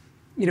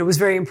 was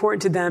very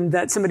important to them,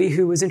 that somebody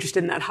who was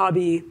interested in that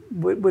hobby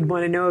would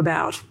want to know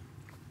about.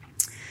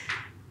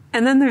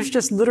 And then there's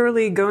just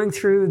literally going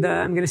through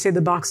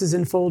the boxes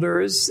and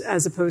folders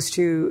as opposed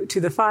to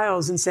the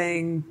files, and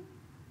saying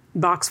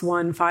box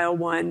 1, file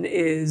 1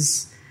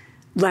 is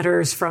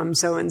letters from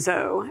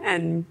so-and-so,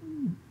 and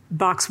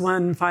box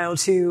 1, file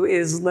 2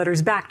 is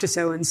letters back to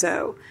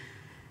so-and-so.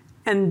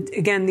 And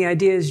again, the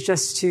idea is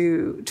just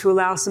to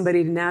allow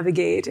somebody to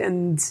navigate.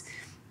 And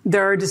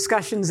there are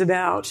discussions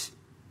about,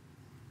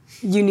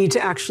 you need to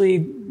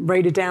actually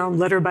write it down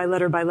letter by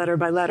letter by letter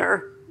by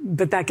letter,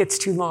 but that gets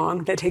too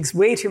long. That takes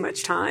way too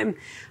much time.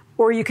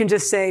 Or you can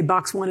just say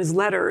box 1 is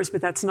letters, but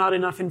that's not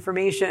enough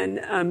information.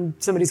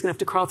 Somebody's going to have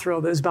to crawl through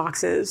all those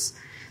boxes.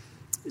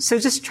 So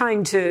just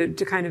trying to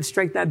kind of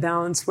strike that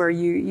balance where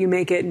you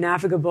make it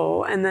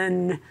navigable. And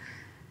then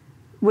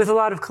with a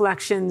lot of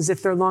collections,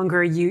 if they're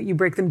longer, you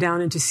break them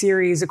down into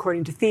series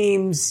according to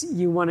themes.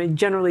 You want to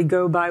generally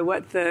go by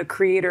what the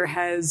creator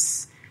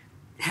has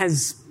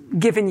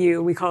given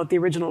you. We call it the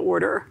original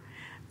order.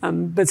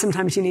 But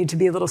sometimes you need to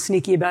be a little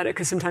sneaky about it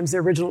because sometimes the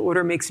original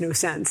order makes no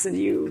sense, and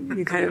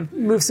you kind of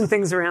move some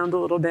things around a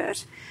little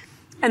bit.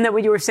 And then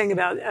what you were saying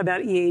about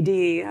EAD,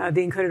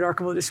 the encoded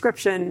archival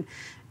description,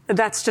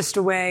 that's just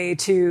a way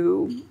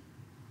to,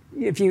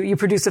 if you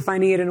produce a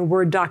finding it in a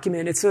Word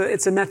document, it's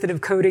a method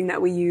of coding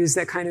that we use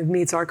that kind of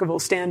meets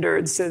archival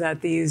standards so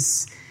that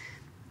these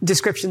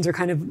descriptions are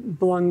kind of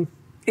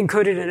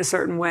encoded in a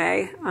certain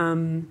way.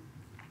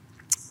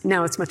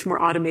 Now it's much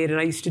more automated.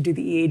 I used to do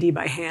the EAD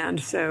by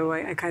hand, so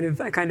I kind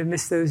of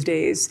miss those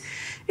days.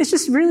 It's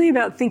just really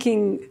about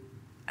thinking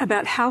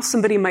about how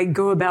somebody might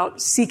go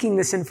about seeking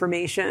this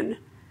information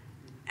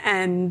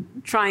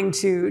and trying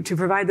to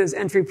provide those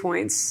entry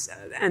points.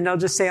 And I'll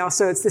just say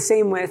also, it's the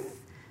same with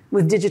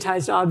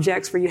digitized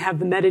objects where you have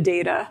the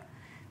metadata.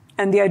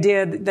 And the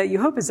idea that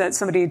you hope is that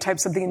somebody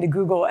types something into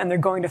Google and they're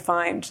going to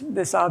find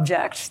this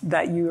object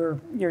that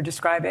you're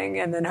describing,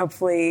 and then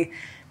hopefully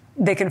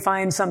they can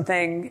find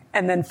something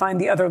and then find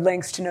the other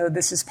links to know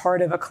this is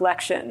part of a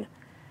collection.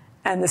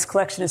 And this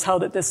collection is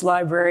held at this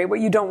library.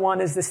 What you don't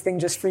want is this thing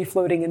just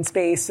free-floating in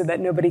space so that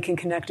nobody can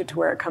connect it to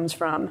where it comes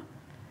from.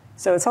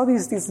 So it's all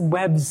these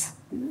webs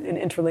and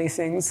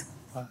interlacings.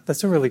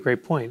 That's a really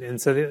great point. And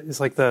so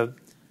it's like the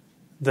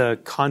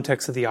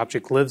context that the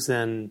object lives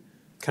in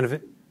kind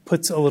of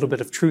puts a little bit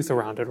of truth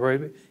around it, or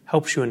it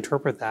helps you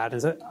interpret that.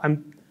 And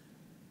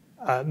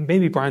so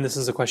maybe, Brian, this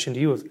is a question to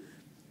you.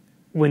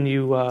 When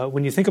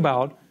you think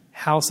about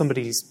how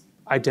somebody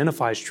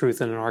identifies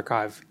truth in an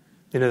archive,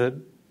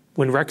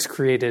 when Rex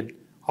created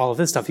all of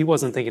this stuff, he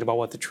wasn't thinking about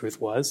what the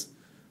truth was,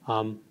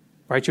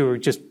 right? You were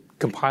just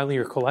compiling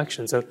your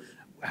collection. So,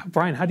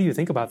 Brian, how do you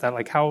think about that?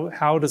 Like,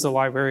 how does a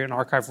library and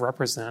archive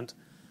represent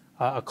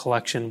a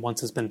collection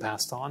once it's been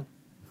passed on?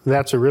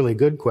 That's a really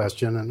good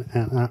question,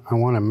 and I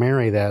want to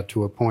marry that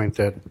to a point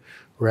that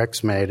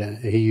Rex made.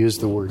 He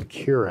used the word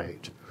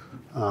curate,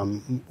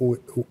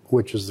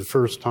 which is the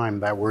first time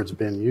that word's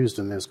been used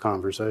in this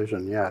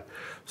conversation yet.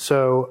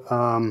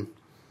 So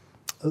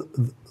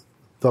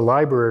the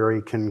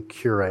library can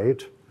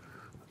curate,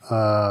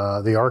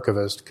 the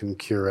archivist can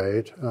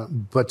curate,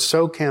 but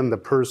so can the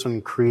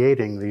person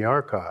creating the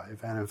archive.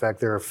 And in fact,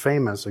 there are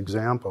famous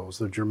examples.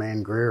 The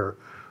Germaine Greer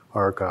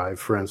archive,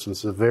 for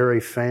instance, a very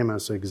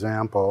famous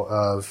example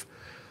of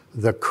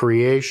the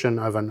creation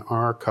of an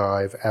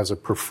archive as a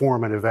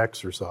performative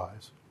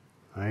exercise,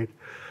 right?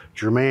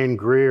 Germaine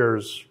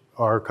Greer's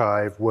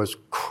archive was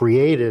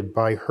created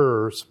by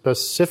her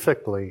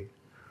specifically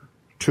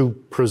to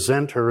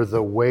present her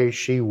the way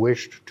she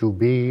wished to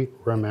be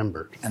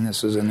remembered. And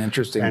this is an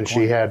interesting And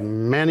point. she had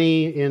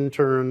many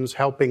interns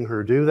helping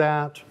her do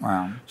that.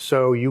 Wow.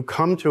 So you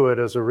come to it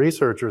as a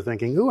researcher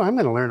thinking, ooh, I'm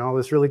going to learn all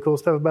this really cool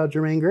stuff about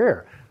Germaine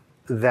Greer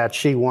that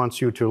she wants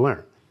you to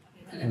learn,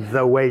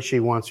 the way she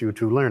wants you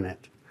to learn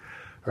it,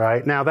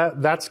 right? Now,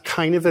 that's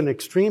kind of an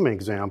extreme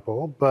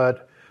example,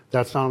 but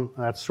that's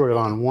sort of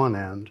on one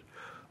end.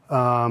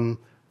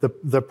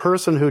 The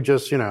person who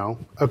just,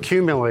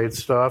 accumulates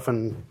stuff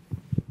and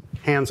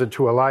hands it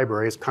to a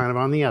library is kind of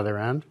on the other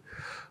end.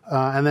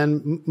 And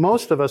then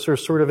most of us are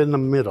sort of in the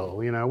middle.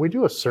 We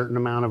do a certain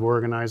amount of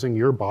organizing.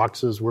 Your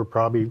boxes were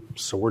probably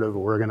sort of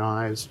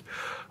organized.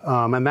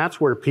 And that's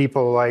where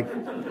people like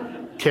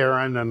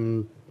Karen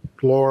and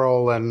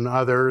Laurel and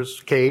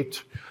others,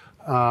 Kate,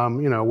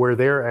 where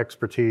their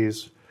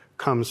expertise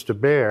comes to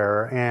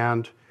bear.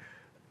 And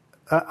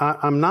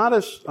I'm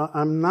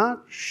not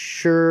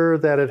sure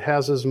that it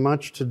has as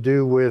much to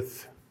do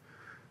with,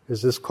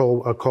 is this a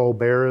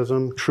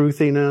Colbertism,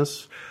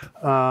 truthiness,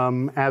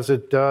 as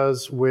it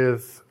does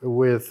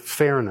with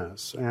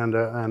fairness and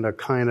a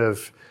kind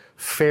of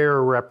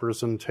fair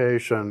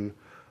representation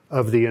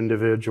of the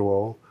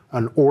individual,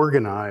 an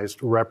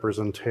organized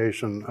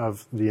representation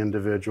of the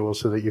individual,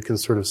 so that you can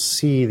sort of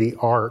see the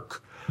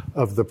arc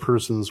of the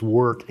person's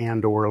work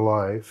and or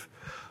life.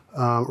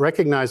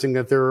 Recognizing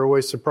that there are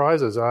always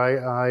surprises.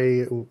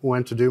 I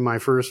went to do my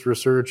first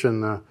research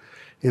in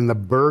the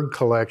Berg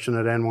collection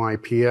at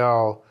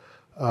NYPL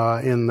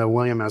in the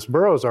William S.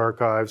 Burroughs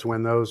archives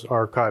when those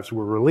archives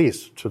were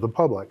released to the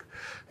public.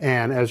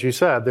 And as you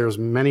said, there's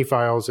many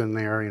files in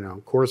there,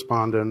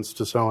 correspondence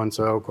to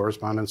so-and-so,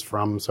 correspondence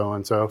from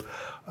so-and-so.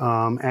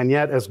 And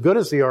yet, as good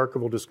as the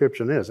archival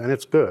description is, and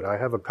it's good, I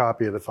have a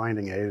copy of the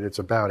finding aid, it's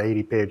about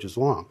 80 pages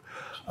long.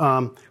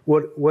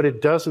 What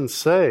it doesn't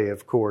say,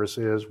 of course,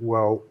 is,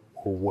 well,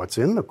 what's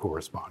in the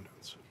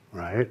correspondence,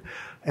 right?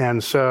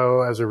 And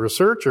so as a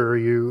researcher,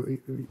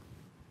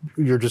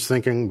 you're just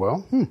thinking,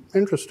 well,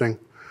 interesting.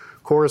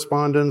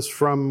 Correspondence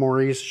from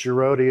Maurice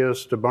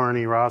Girodias to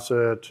Barney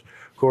Rossett,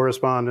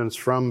 correspondence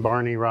from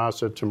Barney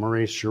Rossett to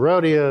Maurice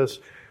Girodias,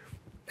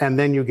 and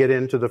then you get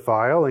into the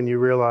file and you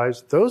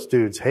realize those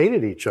dudes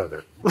hated each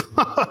other.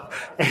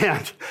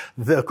 And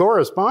the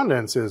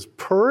correspondence is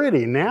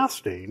pretty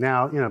nasty.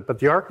 Now, but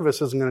the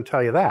archivist isn't going to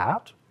tell you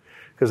that,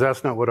 because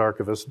that's not what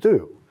archivists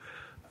do.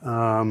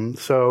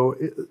 So,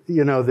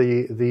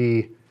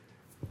 the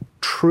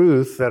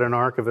truth that an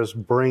archivist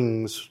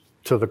brings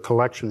to the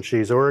collection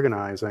she's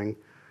organizing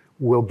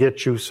will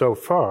get you so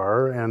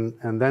far, and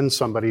then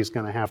somebody's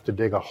going to have to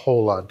dig a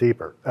whole lot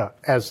deeper,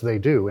 as they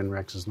do in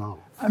Rex's novel.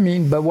 I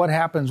mean, but what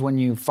happens when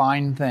you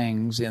find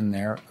things in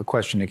there, a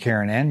question to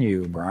Karen and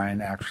you,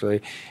 Brian,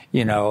 actually,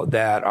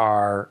 that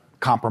are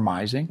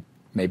compromising?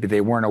 Maybe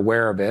they weren't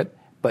aware of it,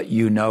 but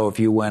if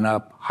you went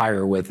up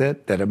higher with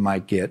it, that it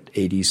might get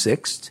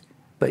 86th.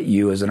 But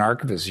you as an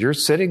archivist, you're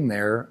sitting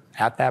there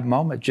at that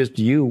moment, just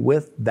you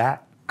with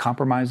that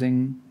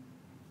compromising,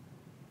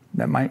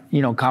 that might,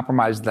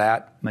 compromise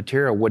that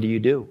material. What do you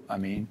do? I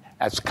mean,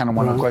 that's kind of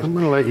one of the questions. I'm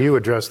going to let you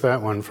address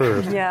that one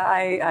first. Yeah,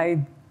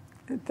 I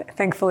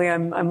thankfully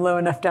I'm low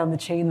enough down the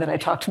chain that I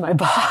talk to my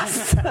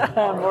boss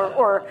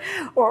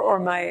or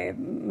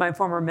my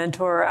former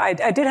mentor. I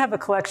did have a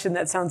collection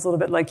that sounds a little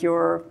bit like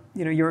your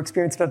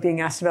experience about being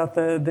asked about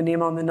the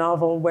name on the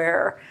novel,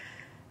 where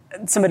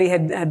somebody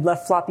had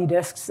left floppy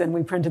disks and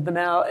we printed them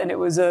out, and it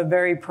was a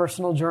very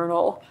personal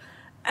journal,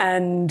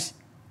 and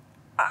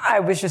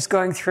I was just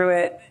going through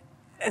it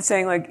and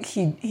saying, like,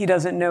 he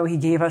doesn't know he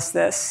gave us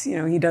this.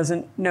 He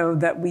doesn't know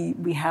that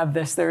we have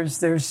this.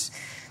 There's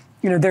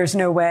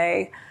no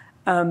way.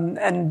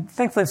 And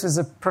thankfully, this was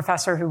a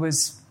professor who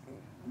was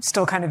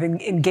still kind of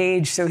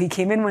engaged. So he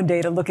came in one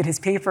day to look at his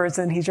papers,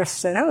 and he just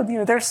said, "Oh,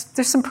 there's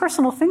some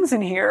personal things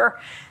in here,"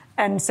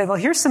 and said, "Well,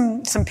 here's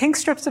some pink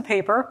strips of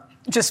paper.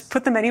 Just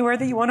put them anywhere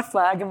that you want to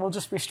flag, and we'll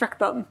just restrict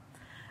them."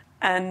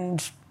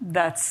 And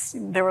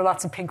there were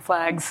lots of pink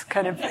flags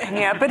kind of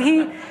hanging out, but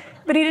he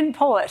didn't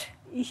pull it.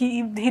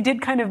 He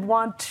did kind of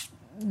want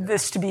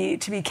this to be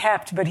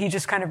kept, but he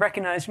just kind of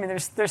recognized,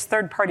 there's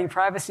third-party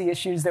privacy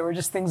issues. There were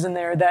just things in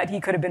there that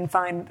he could have been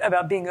fine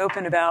about being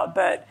open about,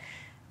 but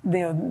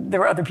there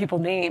were other people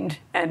named,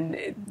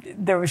 and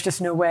there was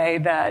just no way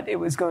that it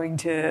was going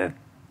to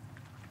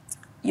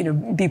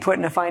be put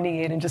in a finding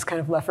aid and just kind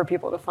of left for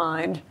people to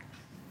find.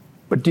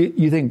 But do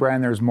you think,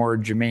 Brian, there's more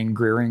Germaine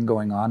Greering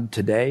going on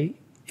today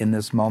in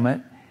this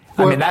moment?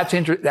 Well, I mean,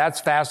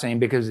 that's fascinating,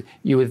 because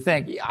you would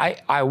think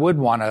I would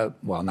want to,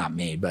 well, not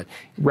me, but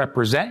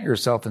represent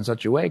yourself in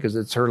such a way, because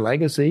it's her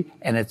legacy,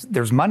 and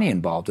there's money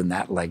involved in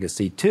that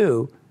legacy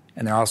too,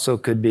 and there also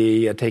could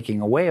be a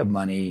taking away of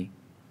money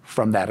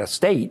from that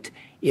estate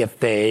if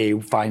they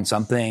find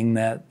something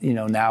that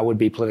now would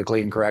be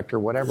politically incorrect or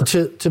whatever.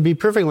 To be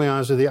perfectly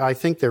honest with you, I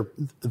think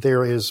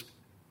there is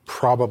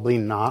probably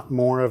not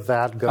more of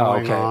that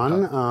going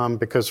on,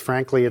 because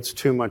frankly, it's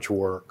too much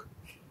work.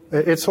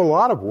 It's a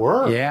lot of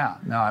work. Yeah,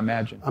 no, I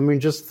imagine. I mean,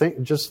 just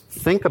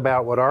think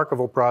about what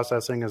archival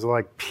processing is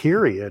like,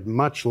 period,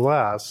 much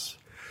less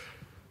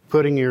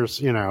putting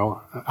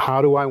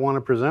how do I want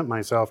to present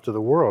myself to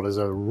the world is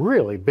a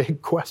really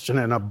big question,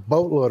 and a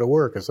boatload of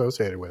work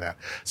associated with that.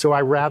 So I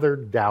rather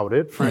doubt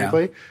it,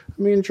 frankly. Yeah.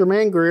 I mean,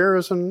 Germaine Greer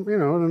is an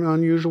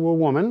unusual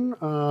woman,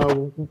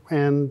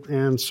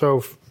 and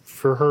so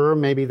for her,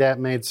 maybe that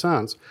made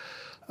sense.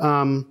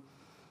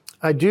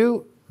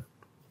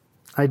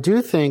 I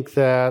do think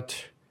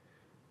that,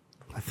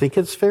 I think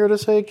it's fair to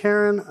say,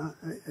 Karen,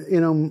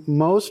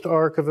 most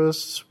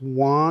archivists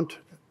want,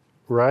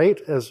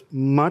 as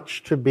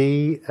much to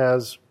be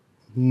as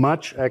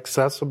much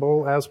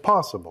accessible as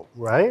possible,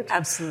 right?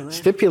 Absolutely.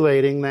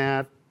 Stipulating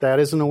that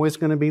isn't always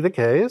going to be the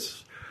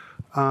case.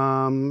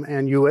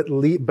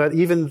 And but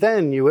even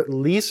then, you at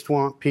least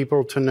want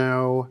people to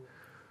know,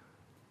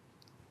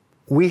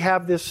 we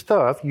have this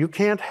stuff. You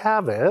can't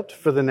have it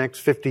for the next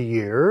 50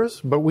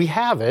 years, but we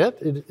have it.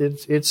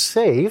 It's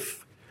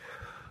safe.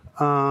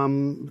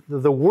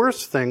 The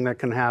worst thing that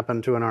can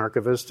happen to an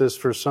archivist is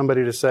for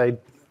somebody to say,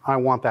 I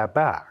want that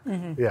back.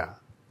 Mm-hmm. Yeah.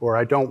 Or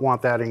I don't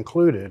want that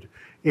included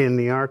in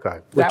the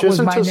archive. That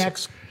was my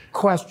next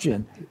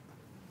question.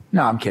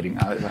 No, I'm kidding.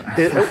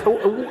 I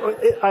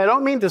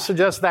don't mean to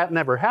suggest that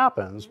never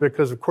happens,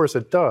 because of course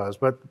it does,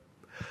 but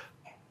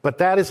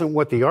that isn't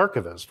what the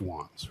archivist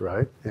wants,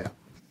 right? Yeah.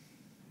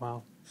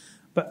 Wow.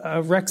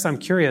 But Rex, I'm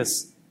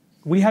curious.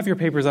 We have your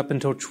papers up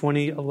until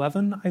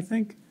 2011, I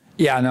think?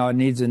 Yeah, no, it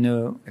needs a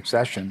new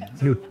accession.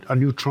 A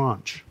new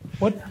tranche.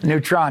 What? A new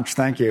tranche,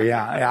 thank you,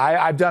 yeah.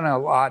 I've done a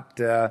lot.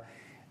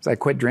 I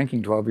quit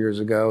drinking 12 years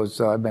ago,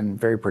 so I've been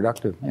very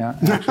productive, yeah,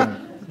 actually.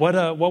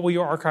 What will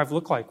your archive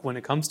look like when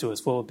it comes to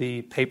us? Will it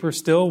be paper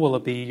still? Will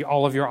it be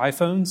all of your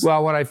iPhones?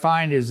 Well, what I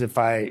find is if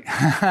I...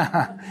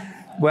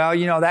 Well,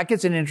 that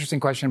gets an interesting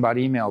question about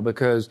email,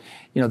 because,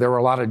 there were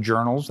a lot of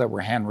journals that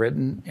were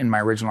handwritten in my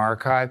original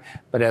archive.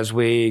 But as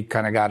we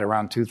kind of got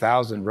around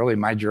 2000, really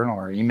my journal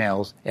are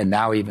emails, and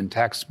now even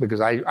text, because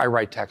I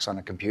write text on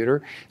a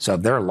computer. So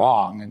if they're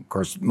long, and of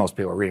course, most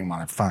people are reading them on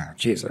their phone.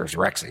 Geez, there's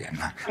Rex again.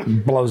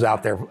 Blows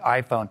out their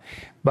iPhone.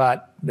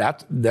 But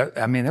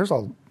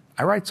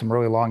I write some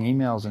really long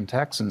emails and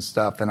texts and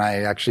stuff, and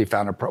I actually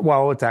found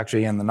it's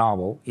actually in the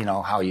novel,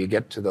 how you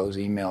get to those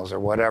emails or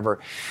whatever.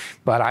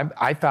 But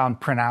I found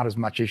print out as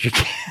much as you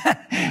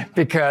can,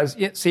 because,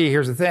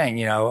 here's the thing,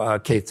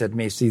 Kate said to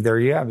me, there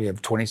you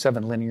have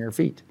 27 linear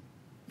feet,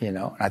 and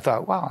I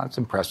thought, wow, that's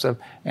impressive.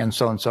 And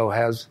so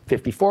has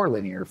 54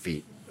 linear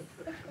feet.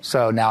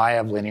 So now I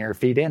have linear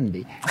feet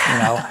envy,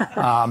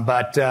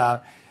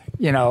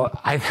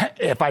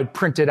 if I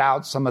printed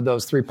out some of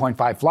those 3.5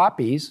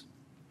 floppies,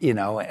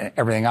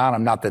 everything on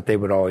them, not that they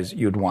would always,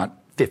 you'd want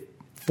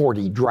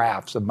 40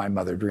 drafts of My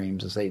Mother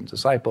Dreams of Satan's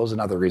Disciples,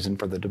 another reason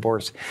for the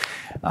divorce.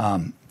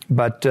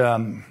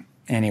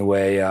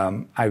 Anyway,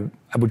 I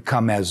would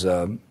come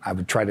I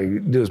would try to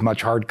do as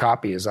much hard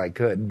copy as I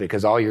could,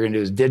 because all you're going to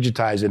do is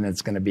digitize it and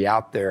it's going to be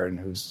out there,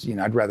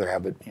 and I'd rather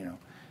have it,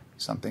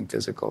 something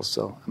physical.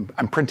 So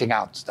I'm printing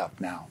out stuff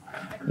now,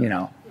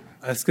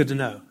 That's good to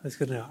know.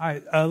 All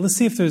right, let's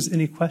see if there's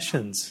any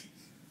questions.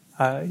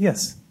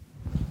 Yes.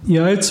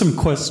 Yeah, I had some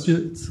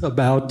questions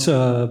about,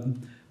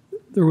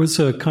 there was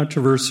a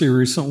controversy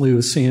recently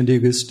with San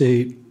Diego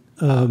State.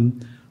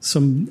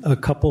 A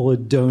couple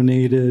had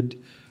donated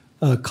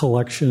a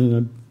collection,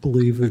 I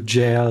believe, of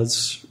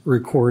jazz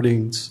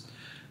recordings,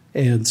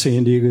 and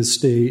San Diego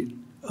State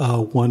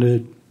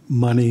wanted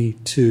money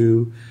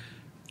to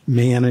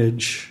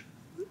manage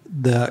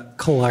that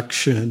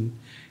collection,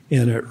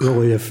 and it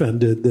really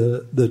offended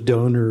the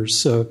donors.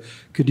 So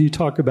could you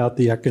talk about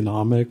the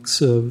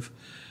economics of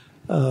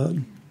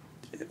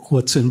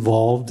what's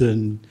involved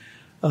and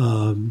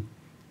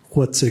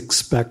what's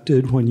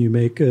expected when you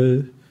make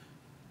a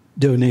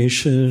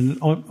donation?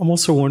 I'm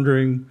also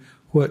wondering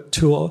what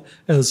tool,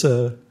 as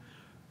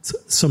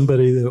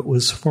somebody that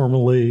was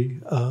formerly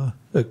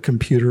a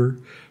computer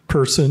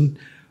person,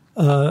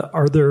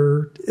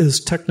 is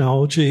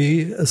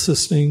technology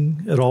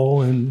assisting at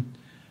all in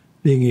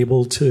being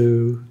able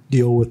to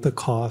deal with the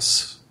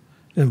costs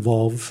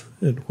involved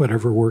in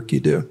whatever work you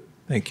do?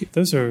 Thank you.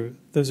 Those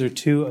are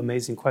two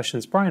amazing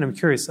questions. Brian, I'm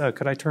curious,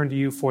 could I turn to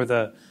you for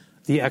the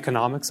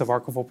economics of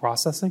archival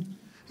processing?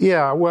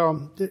 Yeah,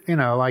 well,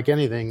 like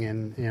anything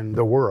in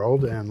the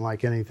world and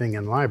like anything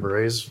in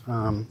libraries,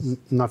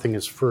 nothing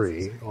is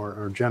free,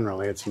 or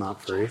generally it's not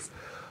free.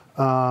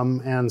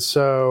 And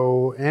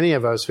so any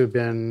of us who've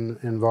been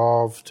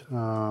involved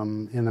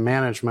in the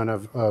management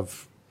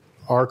of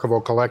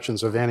archival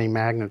collections of any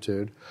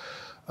magnitude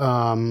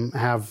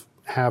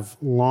have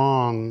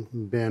long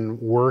been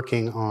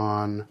working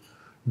on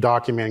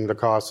documenting the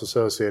costs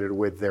associated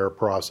with their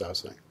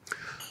processing.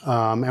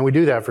 And we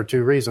do that for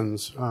two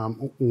reasons.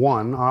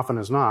 One, often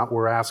as not,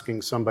 we're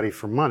asking somebody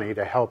for money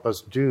to help us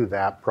do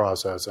that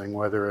processing,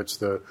 whether it's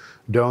the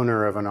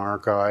donor of an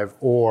archive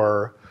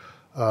or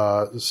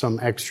some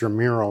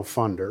extramural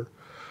funder.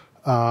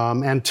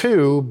 And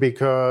two,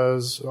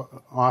 because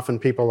often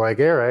people like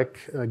Eric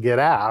get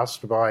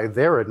asked by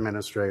their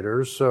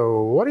administrators,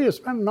 so what are you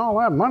spending all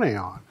that money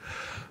on?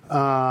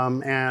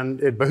 And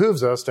it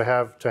behooves us to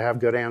have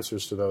good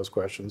answers to those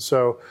questions.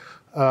 So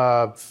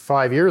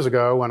 5 years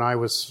ago, when I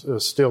was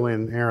still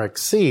in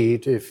Eric's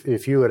seat,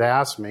 if you had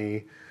asked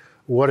me,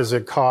 what does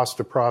it cost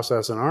to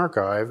process an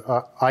archive,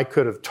 I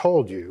could have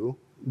told you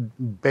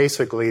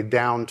basically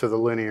down to the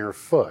linear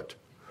foot.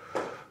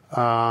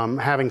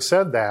 Having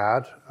said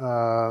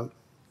that,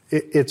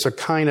 it's a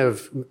kind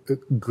of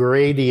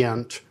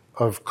gradient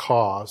of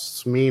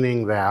costs,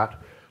 meaning that,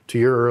 to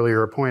your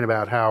earlier point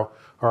about how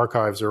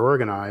archives are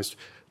organized,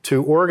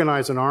 to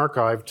organize an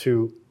archive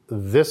to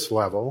this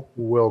level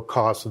will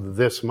cost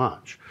this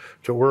much.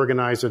 To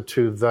organize it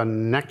to the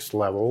next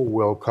level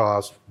will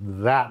cost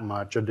that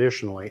much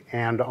additionally,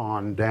 and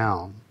on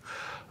down.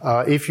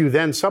 If you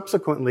then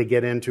subsequently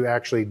get into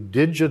actually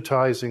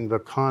digitizing the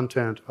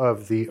content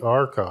of the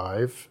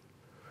archive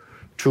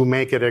to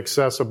make it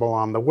accessible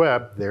on the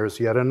web, there's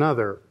yet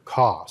another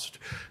cost.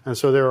 And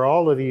so there are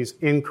all of these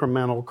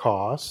incremental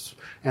costs,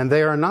 and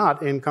they are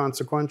not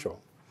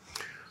inconsequential.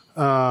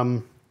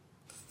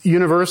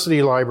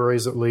 University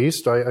libraries, at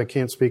least, I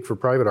can't speak for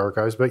private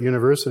archives, but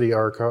university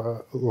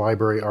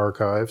library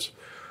archives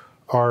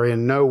are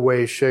in no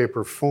way, shape,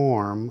 or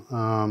form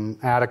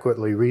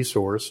adequately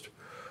resourced.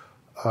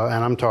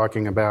 And I'm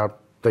talking about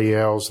the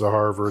Yales, the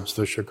Harvards,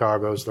 the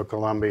Chicagos, the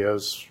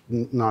Columbias,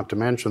 not to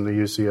mention the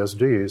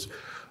UCSDs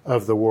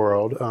of the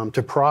world,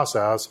 to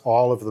process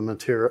all of the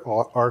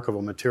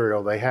archival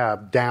material they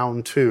have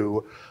down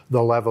to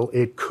the level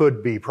it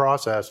could be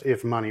processed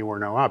if money were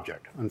no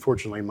object.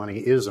 Unfortunately, money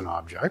is an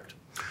object.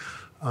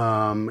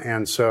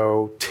 And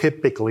so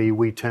typically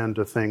we tend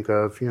to think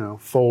of,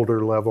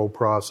 folder level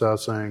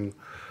processing.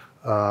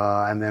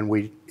 And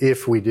then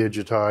if we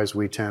digitize,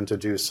 we tend to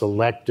do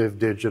selective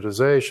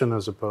digitization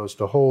as opposed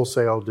to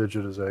wholesale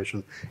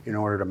digitization in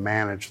order to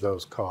manage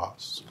those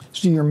costs.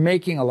 So you're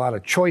making a lot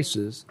of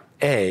choices,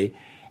 A.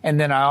 And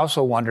then I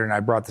also wonder, and I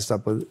brought this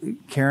up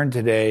with Karen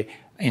today,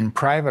 in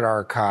private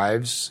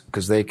archives,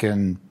 because they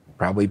can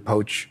probably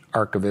poach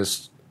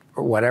archivists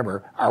or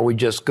whatever, are we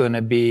just going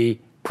to be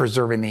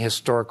preserving the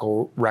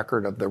historical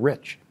record of the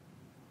rich?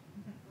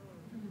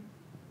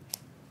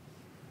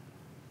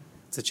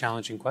 It's a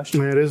challenging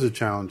question. It is a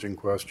challenging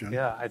question.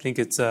 Yeah, I think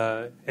it's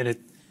and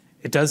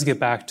it does get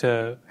back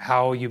to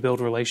how you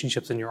build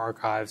relationships in your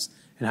archives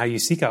and how you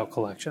seek out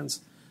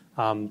collections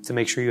to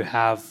make sure you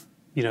have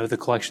the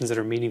collections that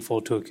are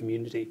meaningful to a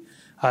community.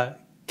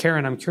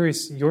 Karen, I'm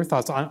curious your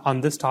thoughts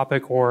on this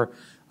topic, or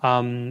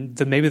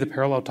maybe the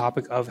parallel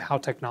topic of how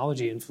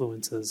technology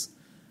influences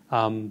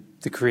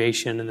the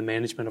creation and the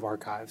management of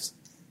archives.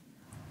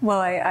 Well,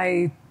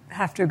 I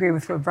have to agree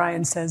with what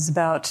Brian says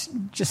about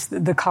just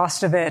the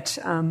cost of it,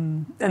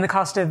 and the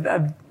cost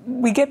of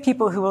we get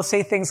people who will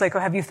say things like, "Oh,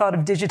 have you thought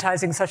of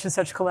digitizing such and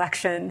such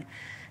collection?"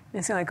 And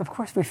it's like, of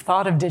course we've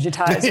thought of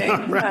digitizing.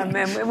 Yeah, right.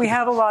 And we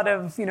have a lot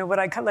of, what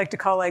I like to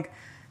call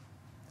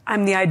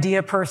I'm the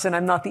idea person,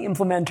 I'm not the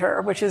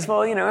implementer, which is,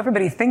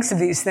 everybody thinks of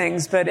these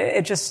things, but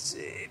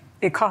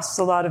it costs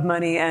a lot of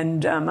money,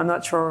 and I'm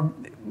not sure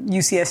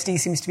UCSD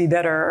seems to be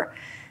better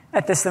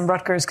at this than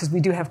Rutgers, because we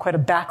do have quite a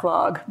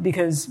backlog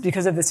because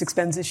of this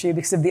expense issue,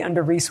 because of the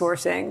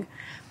under-resourcing.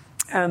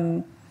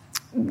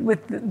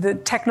 With the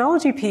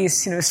technology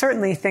piece,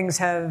 certainly things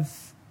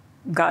have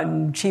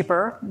gotten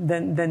cheaper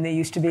than they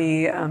used to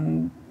be.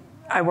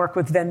 I work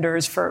with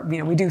vendors for,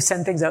 we do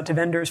send things out to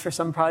vendors for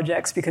some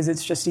projects because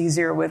it's just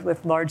easier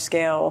with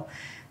large-scale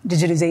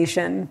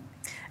digitization.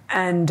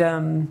 And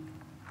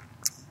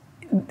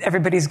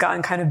everybody's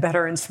gotten kind of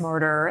better and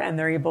smarter, and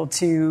they're able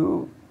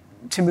to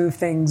move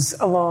things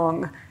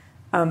along.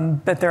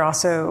 But they're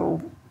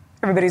also,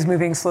 everybody's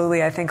moving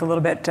slowly, I think, a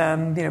little bit,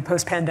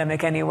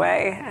 post-pandemic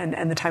anyway,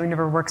 and the timing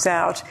never works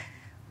out.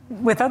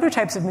 With other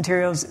types of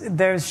materials,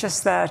 there's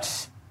just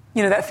that,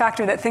 that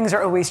factor that things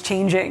are always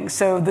changing.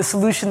 So the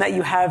solution that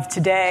you have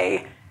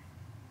today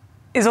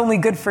is only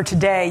good for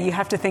today. You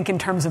have to think in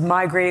terms of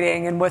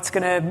migrating and what's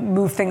going to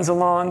move things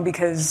along,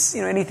 because,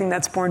 anything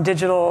that's born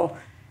digital,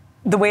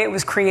 the way it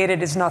was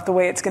created is not the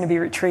way it's going to be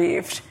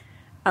retrieved.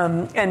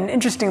 And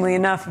interestingly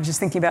enough, I'm just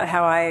thinking about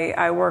how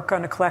I work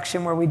on a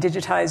collection where we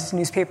digitize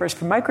newspapers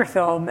for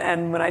microfilm.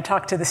 And when I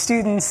talk to the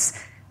students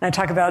and I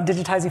talk about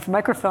digitizing for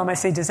microfilm, I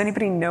say, does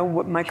anybody know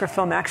what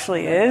microfilm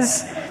actually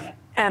is?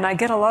 And I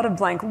get a lot of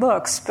blank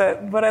looks.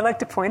 But what I like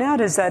to point out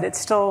is that it's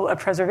still a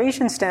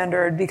preservation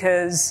standard,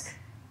 because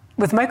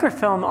with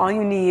microfilm, all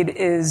you need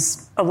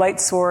is a light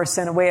source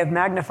and a way of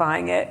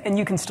magnifying it, and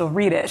you can still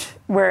read it.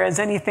 Whereas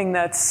anything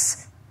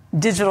that's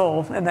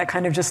digital and that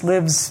kind of just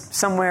lives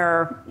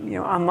somewhere,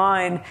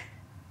 online,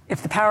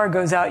 if the power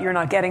goes out, you're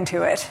not getting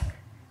to it.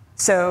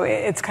 So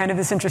it's kind of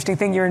this interesting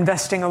thing. You're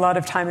investing a lot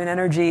of time and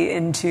energy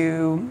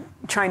into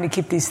trying to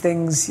keep these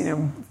things,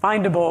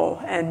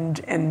 findable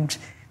and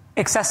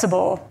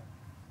accessible.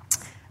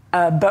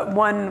 But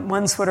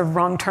one sort of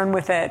wrong turn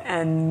with it,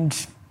 and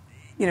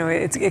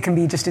it can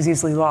be just as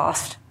easily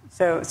lost.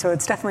 So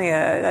it's definitely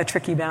a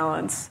tricky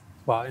balance.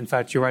 Well, in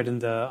fact, you're right. In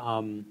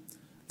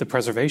the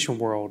preservation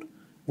world,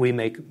 we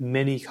make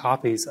many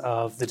copies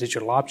of the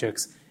digital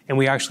objects, and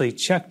we actually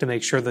check to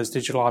make sure those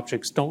digital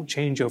objects don't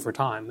change over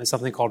time. It's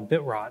something called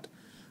bit rot.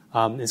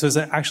 And so it's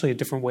actually a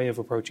different way of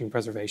approaching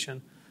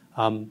preservation.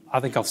 I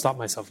think I'll stop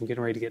myself from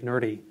getting ready to get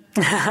nerdy.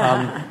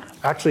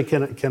 Actually,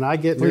 can I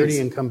get Please.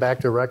 nerdy and come back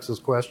to Rex's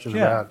question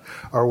about,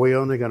 are we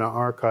only going to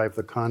archive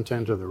the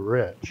content of the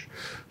rich?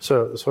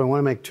 So I want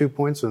to make 2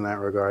 points in that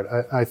regard.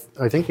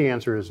 I think the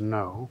answer is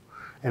no,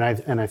 and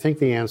I think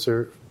the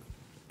answer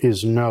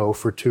is no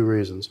for 2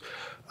 reasons.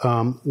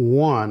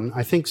 One,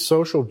 I think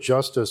social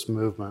justice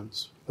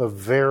movements of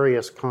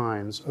various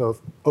kinds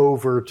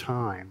over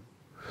time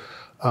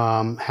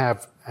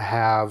have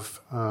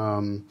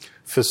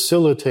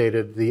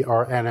facilitated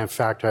and in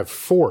fact have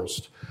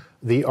forced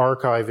the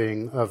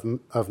archiving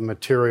of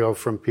material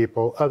from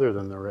people other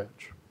than the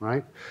rich,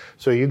 right?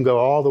 So you can go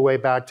all the way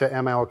back to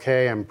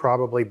MLK and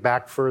probably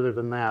back further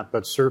than that,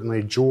 but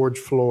certainly George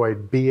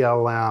Floyd,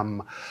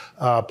 BLM,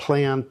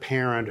 Planned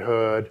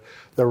Parenthood,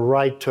 the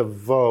right to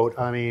vote.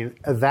 I mean,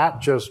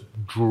 that just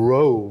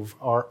drove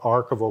our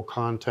archival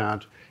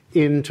content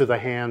into the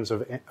hands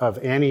of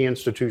any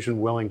institution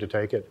willing to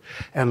take it.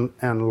 And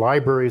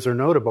libraries are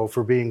notable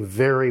for being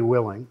very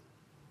willing,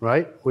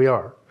 right? We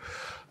are.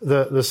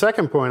 The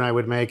second point I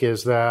would make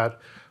is that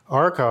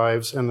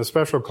archives and the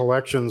special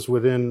collections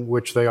within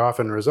which they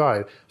often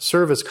reside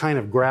serve as kind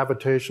of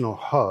gravitational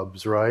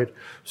hubs, right?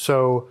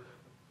 So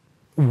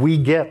we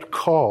get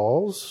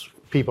calls,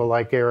 people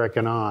like Eric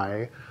and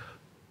I,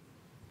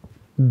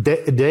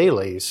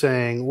 daily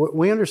saying,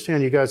 we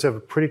understand you guys have a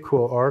pretty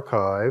cool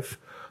archive.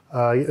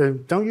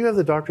 Don't you have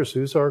the Dr.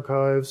 Seuss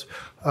archives?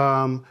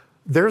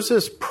 There's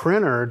this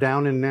printer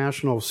down in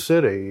National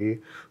City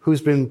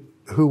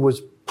who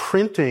was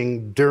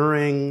printing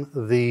during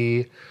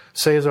the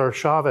Cesar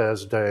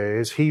Chavez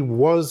days. He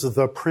was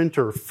the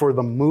printer for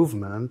the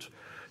movement.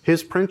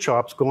 His print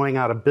shop's going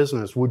out of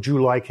business. Would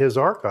you like his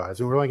archives?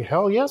 And we're like,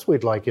 hell yes,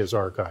 we'd like his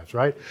archives,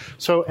 right?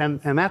 So, and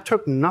that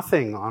took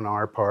nothing on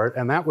our part,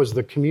 and that was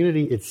the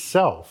community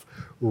itself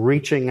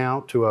reaching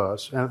out to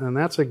us, and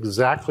that's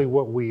exactly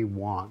what we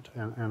want.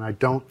 And I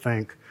don't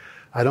think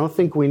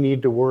we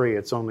need to worry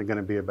it's only going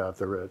to be about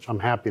the rich. I'm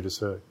happy to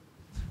say.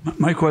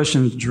 My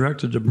question is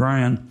directed to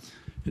Brian.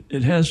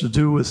 It has to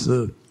do with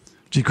the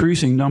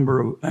decreasing number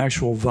of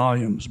actual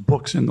volumes,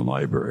 books in the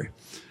library,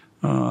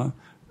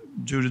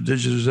 due to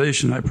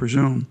digitization, I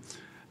presume.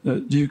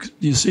 Do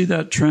you see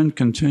that trend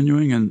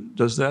continuing, and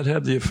does that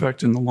have the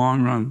effect in the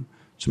long run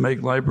to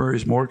make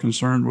libraries more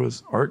concerned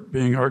with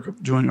doing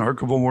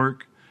archival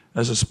work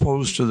as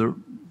opposed to the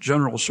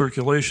general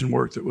circulation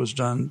work that was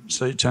done,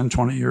 say, 10,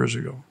 20 years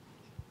ago?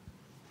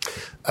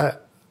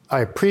 I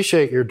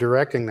appreciate your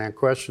directing that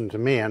question to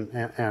me,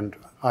 and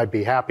I'd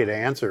be happy to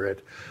answer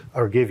it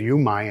or give you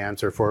my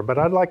answer for it. But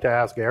I'd like to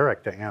ask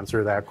Eric to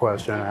answer that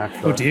question,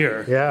 actually. Oh,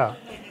 dear. Yeah.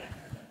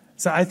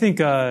 So I think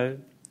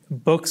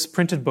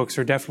printed books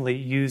are definitely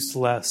used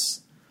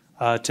less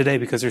today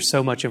because there's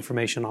so much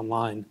information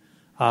online.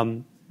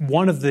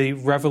 One of the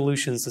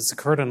revolutions that's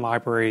occurred in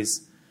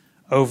libraries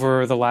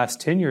over the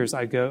last 10 years,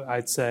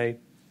 I'd say,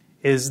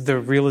 is the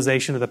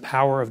realization of the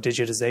power of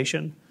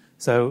digitization.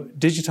 So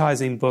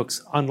digitizing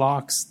books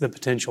unlocks the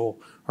potential,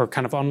 or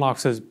kind of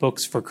unlocks those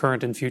books for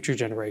current and future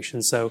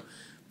generations. So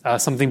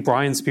something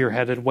Brian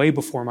spearheaded way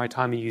before my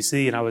time at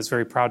UC, and I was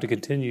very proud to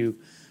continue,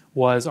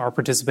 was our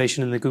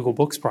participation in the Google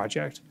Books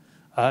project.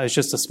 It's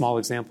just a small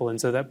example.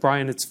 And so that,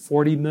 Brian, it's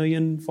 40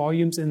 million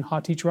volumes in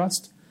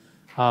HathiTrust.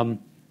 And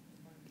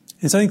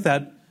so I think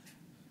that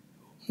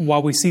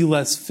while we see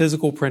less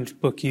physical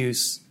print book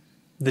use,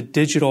 the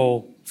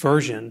digital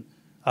version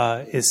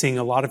is seeing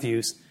a lot of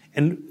use.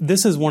 And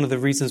this is one of the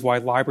reasons why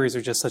libraries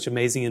are just such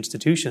amazing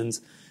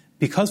institutions.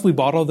 Because we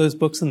bought all those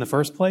books in the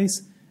first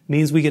place,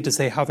 means we get to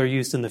say how they're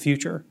used in the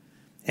future.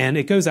 And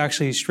it goes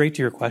actually straight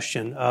to your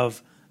question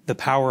of the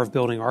power of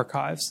building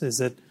archives. Is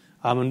that,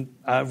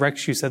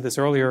 Rex, you said this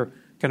earlier,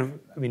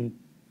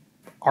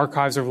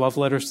 archives are love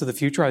letters to the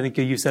future. I think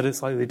you said it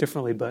slightly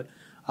differently, but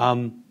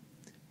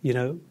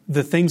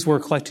the things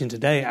we're collecting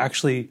today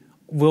actually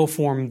will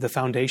form the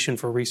foundation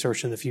for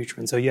research in the future.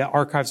 And so, yeah,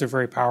 archives are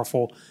very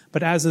powerful,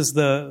 but as is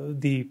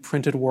the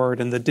printed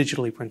word and the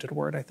digitally printed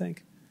word, I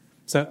think.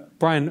 So,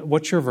 Brian,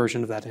 what's your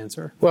version of that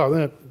answer?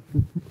 Well,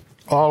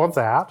 all of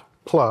that,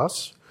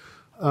 plus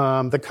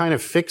the kind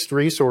of fixed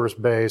resource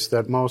base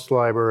that most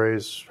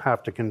libraries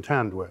have to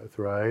contend with,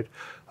 right?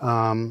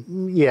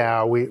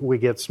 We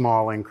get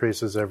small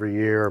increases every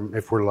year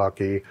if we're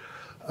lucky.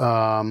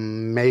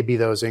 Maybe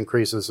those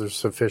increases are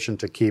sufficient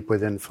to keep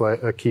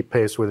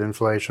pace with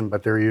inflation,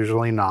 but they're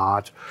usually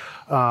not.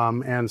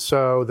 And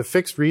so the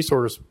fixed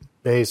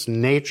resource-based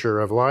nature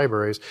of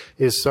libraries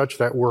is such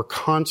that we're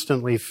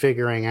constantly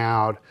figuring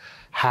out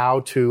how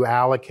to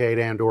allocate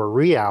and or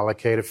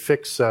reallocate a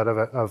fixed set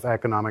of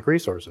economic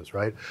resources,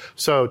 right?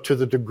 So to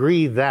the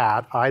degree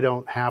that I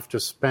don't have to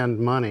spend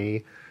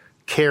money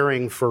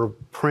caring for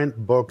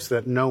print books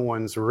that no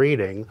one's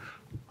reading,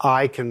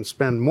 I can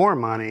spend more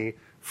money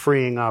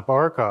freeing up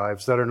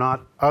archives that are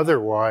not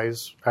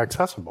otherwise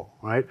accessible,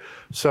 right?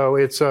 So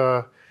it's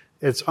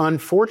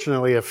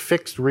unfortunately a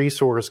fixed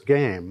resource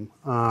game.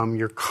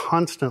 You're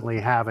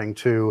constantly having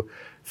to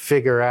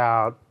figure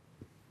out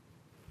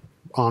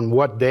on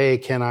what day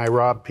can I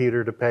rob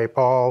Peter to pay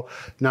Paul,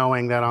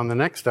 knowing that on the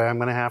next day I'm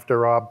going to have to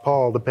rob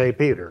Paul to pay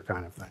Peter,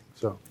 kind of thing.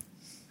 So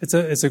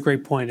it's a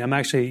great point. I'm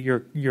actually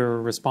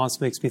your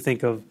response makes me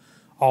think of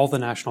all the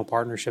national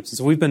partnerships. And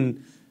so we've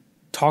been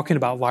talking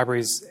about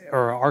libraries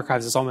or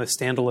archives as almost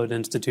standalone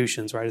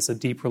institutions, right? It's a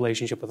deep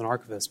relationship with an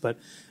archivist. But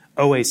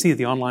OAC,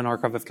 the Online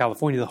Archive of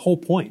California, the whole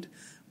point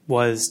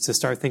was to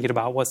start thinking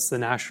about what's the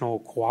national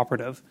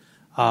cooperative.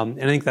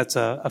 And I think that's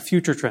a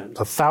future trend.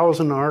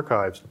 1,000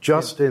 archives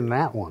just in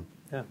that one.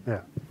 Yeah.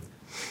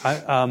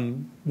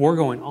 We're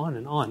going on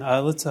and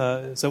on.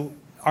 So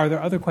are there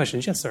other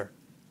questions? Yes, sir.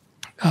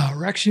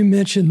 Rex, you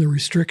mentioned the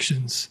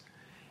restrictions.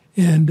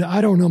 And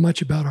I don't know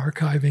much about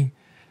archiving,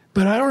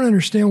 but I don't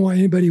understand why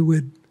anybody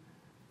would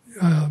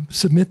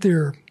submit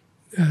their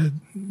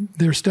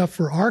stuff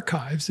for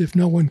archives if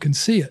no one can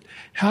see it.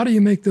 How do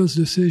you make those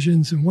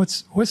decisions, and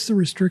what's the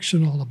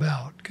restriction all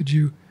about? Could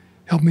you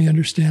help me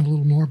understand a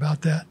little more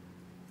about that?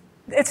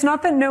 It's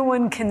not that no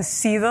one can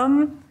see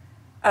them.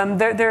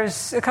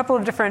 There's a couple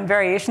of different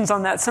variations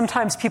on that.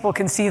 Sometimes people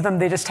can see them,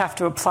 they just have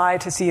to apply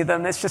to see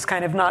them. It's just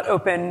kind of not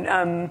open.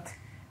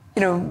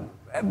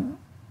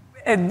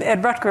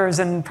 At Rutgers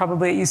and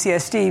probably at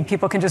UCSD,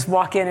 people can just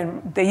walk in,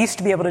 and they used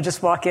to be able to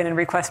just walk in and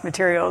request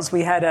materials.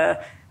 We had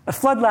a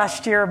flood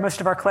last year.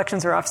 Most of our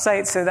collections are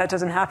off-site, so that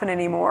doesn't happen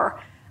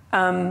anymore.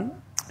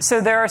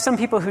 So there are some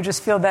people who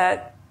just feel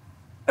that,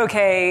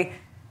 okay,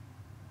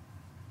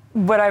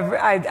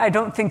 I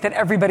don't think that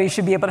everybody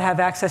should be able to have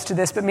access to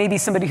this, but maybe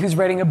somebody who's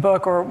writing a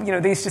book, or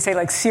they used to say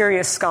like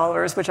serious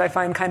scholars, which I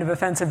find kind of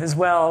offensive as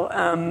well,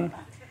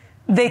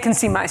 they can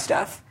see my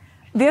stuff.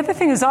 The other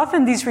thing is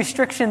often these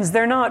restrictions,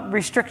 they're not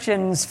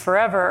restrictions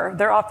forever.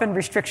 They're often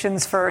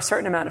restrictions for a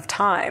certain amount of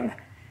time.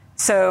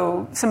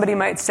 So somebody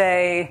might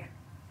say,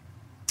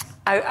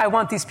 I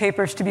want these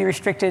papers to be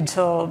restricted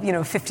till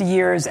 50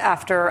 years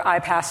after I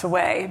pass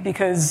away,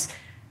 because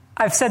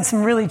I've said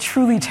some really,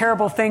 truly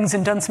terrible things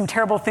and done some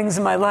terrible things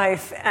in my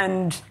life,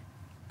 and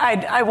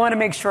I want to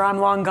make sure I'm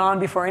long gone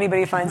before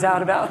anybody finds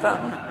out about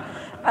them.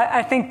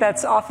 I think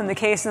that's often the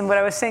case. And what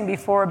I was saying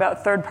before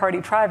about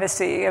third-party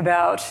privacy,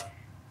 about,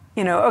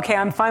 okay,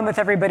 I'm fine with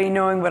everybody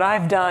knowing what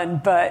I've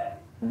done,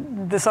 but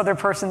this other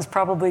person's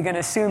probably going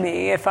to sue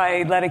me if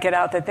I let it get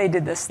out that they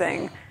did this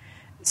thing.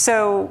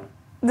 So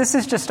this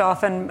is just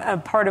often a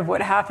part of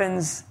what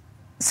happens.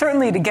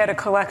 Certainly to get a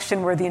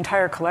collection where the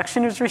entire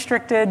collection is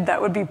restricted,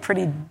 that would be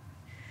pretty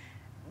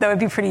that would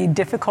be pretty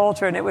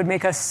difficult, and it would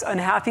make us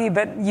unhappy.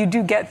 But you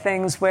do get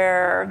things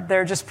where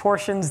there are just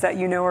portions that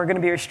are going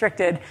to be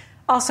restricted.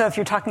 Also, if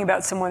you're talking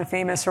about someone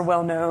famous or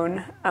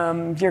well-known,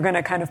 you're going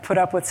to kind of put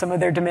up with some of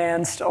their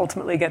demands to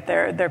ultimately get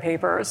their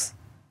papers.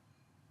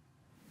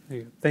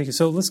 Thank you.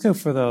 So let's go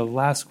for the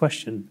last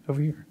question over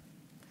here.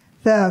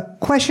 The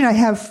question I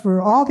have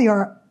for all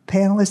the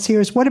panelists here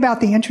is, what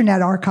about the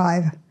Internet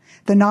Archive,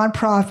 the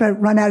nonprofit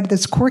run out of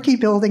this quirky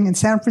building in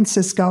San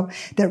Francisco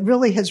that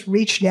really has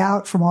reached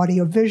out from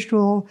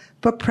audiovisual,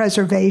 book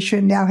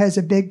preservation, now has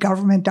a big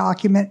government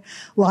document,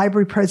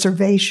 library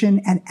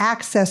preservation, and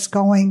access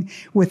going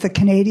with the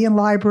Canadian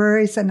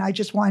libraries. And I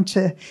just want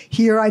to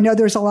hear, I know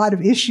there's a lot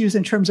of issues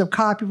in terms of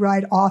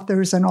copyright,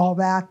 authors, and all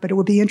that, but it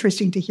would be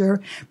interesting to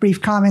hear brief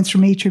comments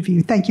from each of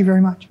you. Thank you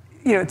very much.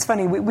 It's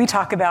funny, we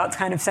talk about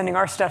kind of sending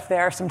our stuff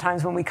there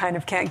sometimes when we kind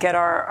of can't get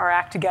our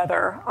act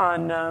together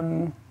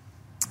on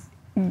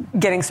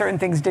getting certain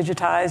things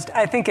digitized.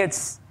 I think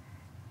it's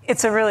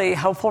a really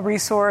helpful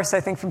resource. I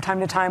think from time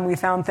to time we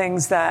found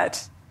things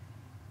that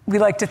we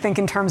like to think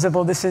in terms of,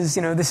 well, this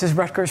is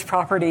Rutgers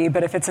property,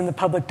 but if it's in the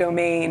public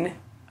domain,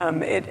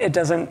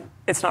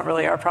 it's not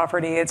really our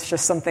property. It's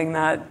just something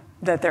that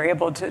they're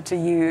able to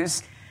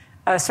use.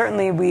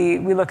 Certainly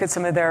we look at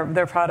some of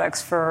their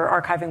products for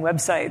archiving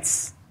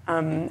websites,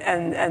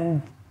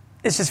 and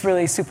it's just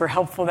really super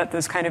helpful that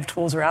those kind of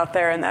tools are out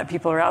there and that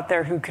people are out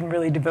there who can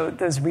really devote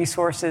those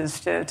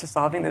resources to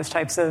solving those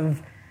types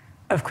of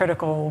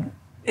critical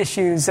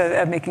issues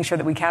of making sure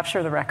that we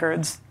capture the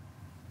records.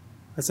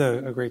 That's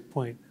a great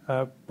point.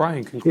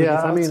 Brian, conclude your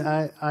thoughts?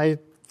 I mean, I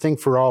think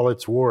for all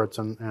its warts,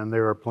 and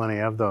there are plenty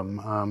of them,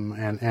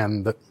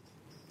 and the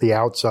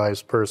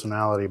outsized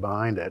personality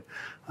behind it,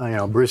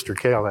 Brewster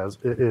Kahle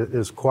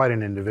is quite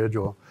an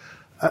individual.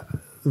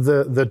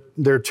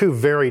 There are two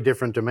very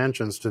different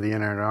dimensions to the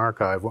Internet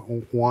Archive.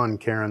 One,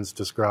 Karen's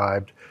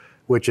described,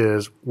 which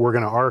is we're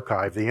going to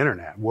archive the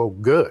Internet. Well,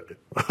 good,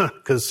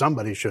 because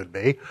somebody should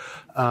be.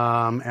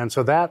 And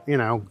so that,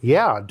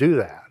 do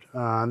that.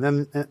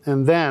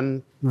 And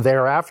then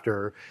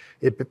thereafter,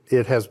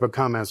 it has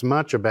become as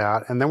much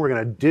about, and then we're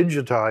going to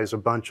digitize a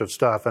bunch of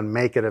stuff and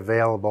make it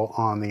available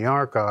on the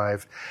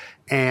archive.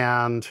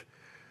 And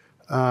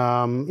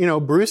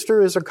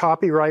Brewster is a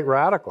copyright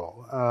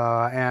radical,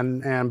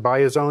 and by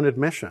his own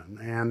admission.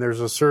 And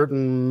there's a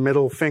certain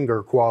middle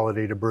finger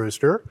quality to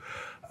Brewster,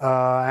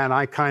 and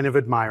I kind of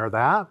admire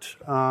that.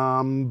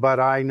 But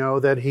I know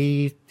that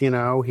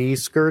he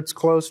skirts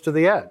close to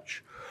the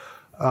edge.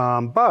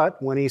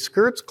 But when he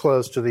skirts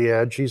close to the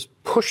edge, he's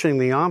pushing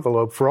the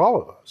envelope for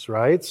all of us,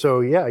 right?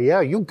 So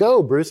yeah, you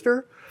go,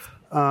 Brewster,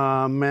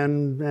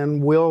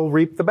 and we'll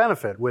reap the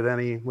benefit with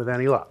any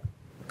luck.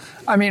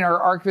 I mean, are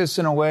archivists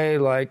in a way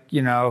like,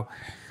 the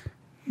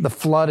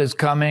flood is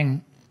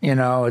coming,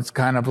 it's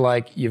kind of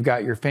like you've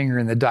got your finger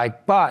in the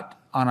dike, but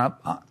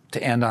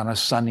to end on a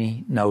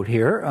sunny note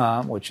here,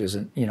 which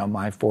isn't,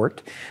 my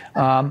fort,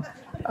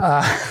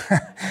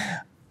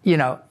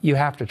 you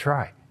have to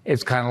try.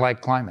 It's kind of like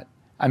climate.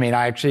 I mean,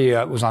 I actually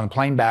was on a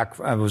plane back.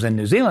 I was in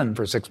New Zealand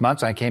for 6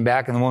 months. I came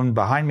back, and the woman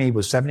behind me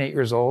was 78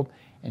 years old,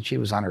 and she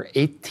was on her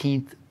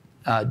 18th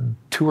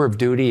tour of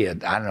duty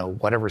at, I don't know,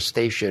 whatever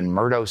station,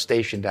 Murdo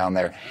Station down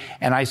there.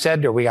 And I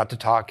said to her, we got to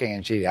talking,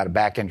 and she had a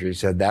back injury. She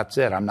said, that's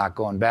it, I'm not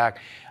going back.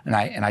 And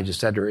I just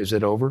said to her, is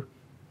it over?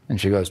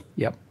 And she goes,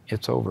 yep,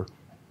 it's over.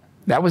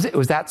 It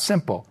was that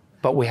simple,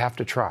 but we have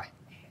to try.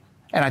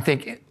 And I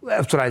think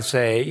that's what I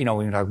say,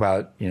 when you talk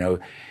about,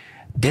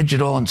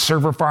 digital and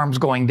server farms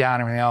going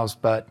down and everything else,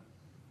 but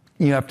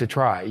you have to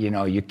try.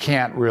 You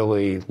can't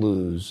really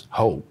lose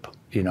hope,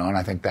 and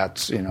I think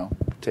that's,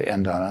 to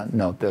end on a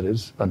note that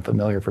is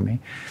unfamiliar for me.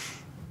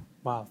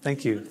 Wow,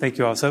 thank you. Thank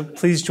you all. So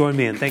please join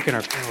me in thanking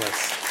our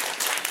panelists.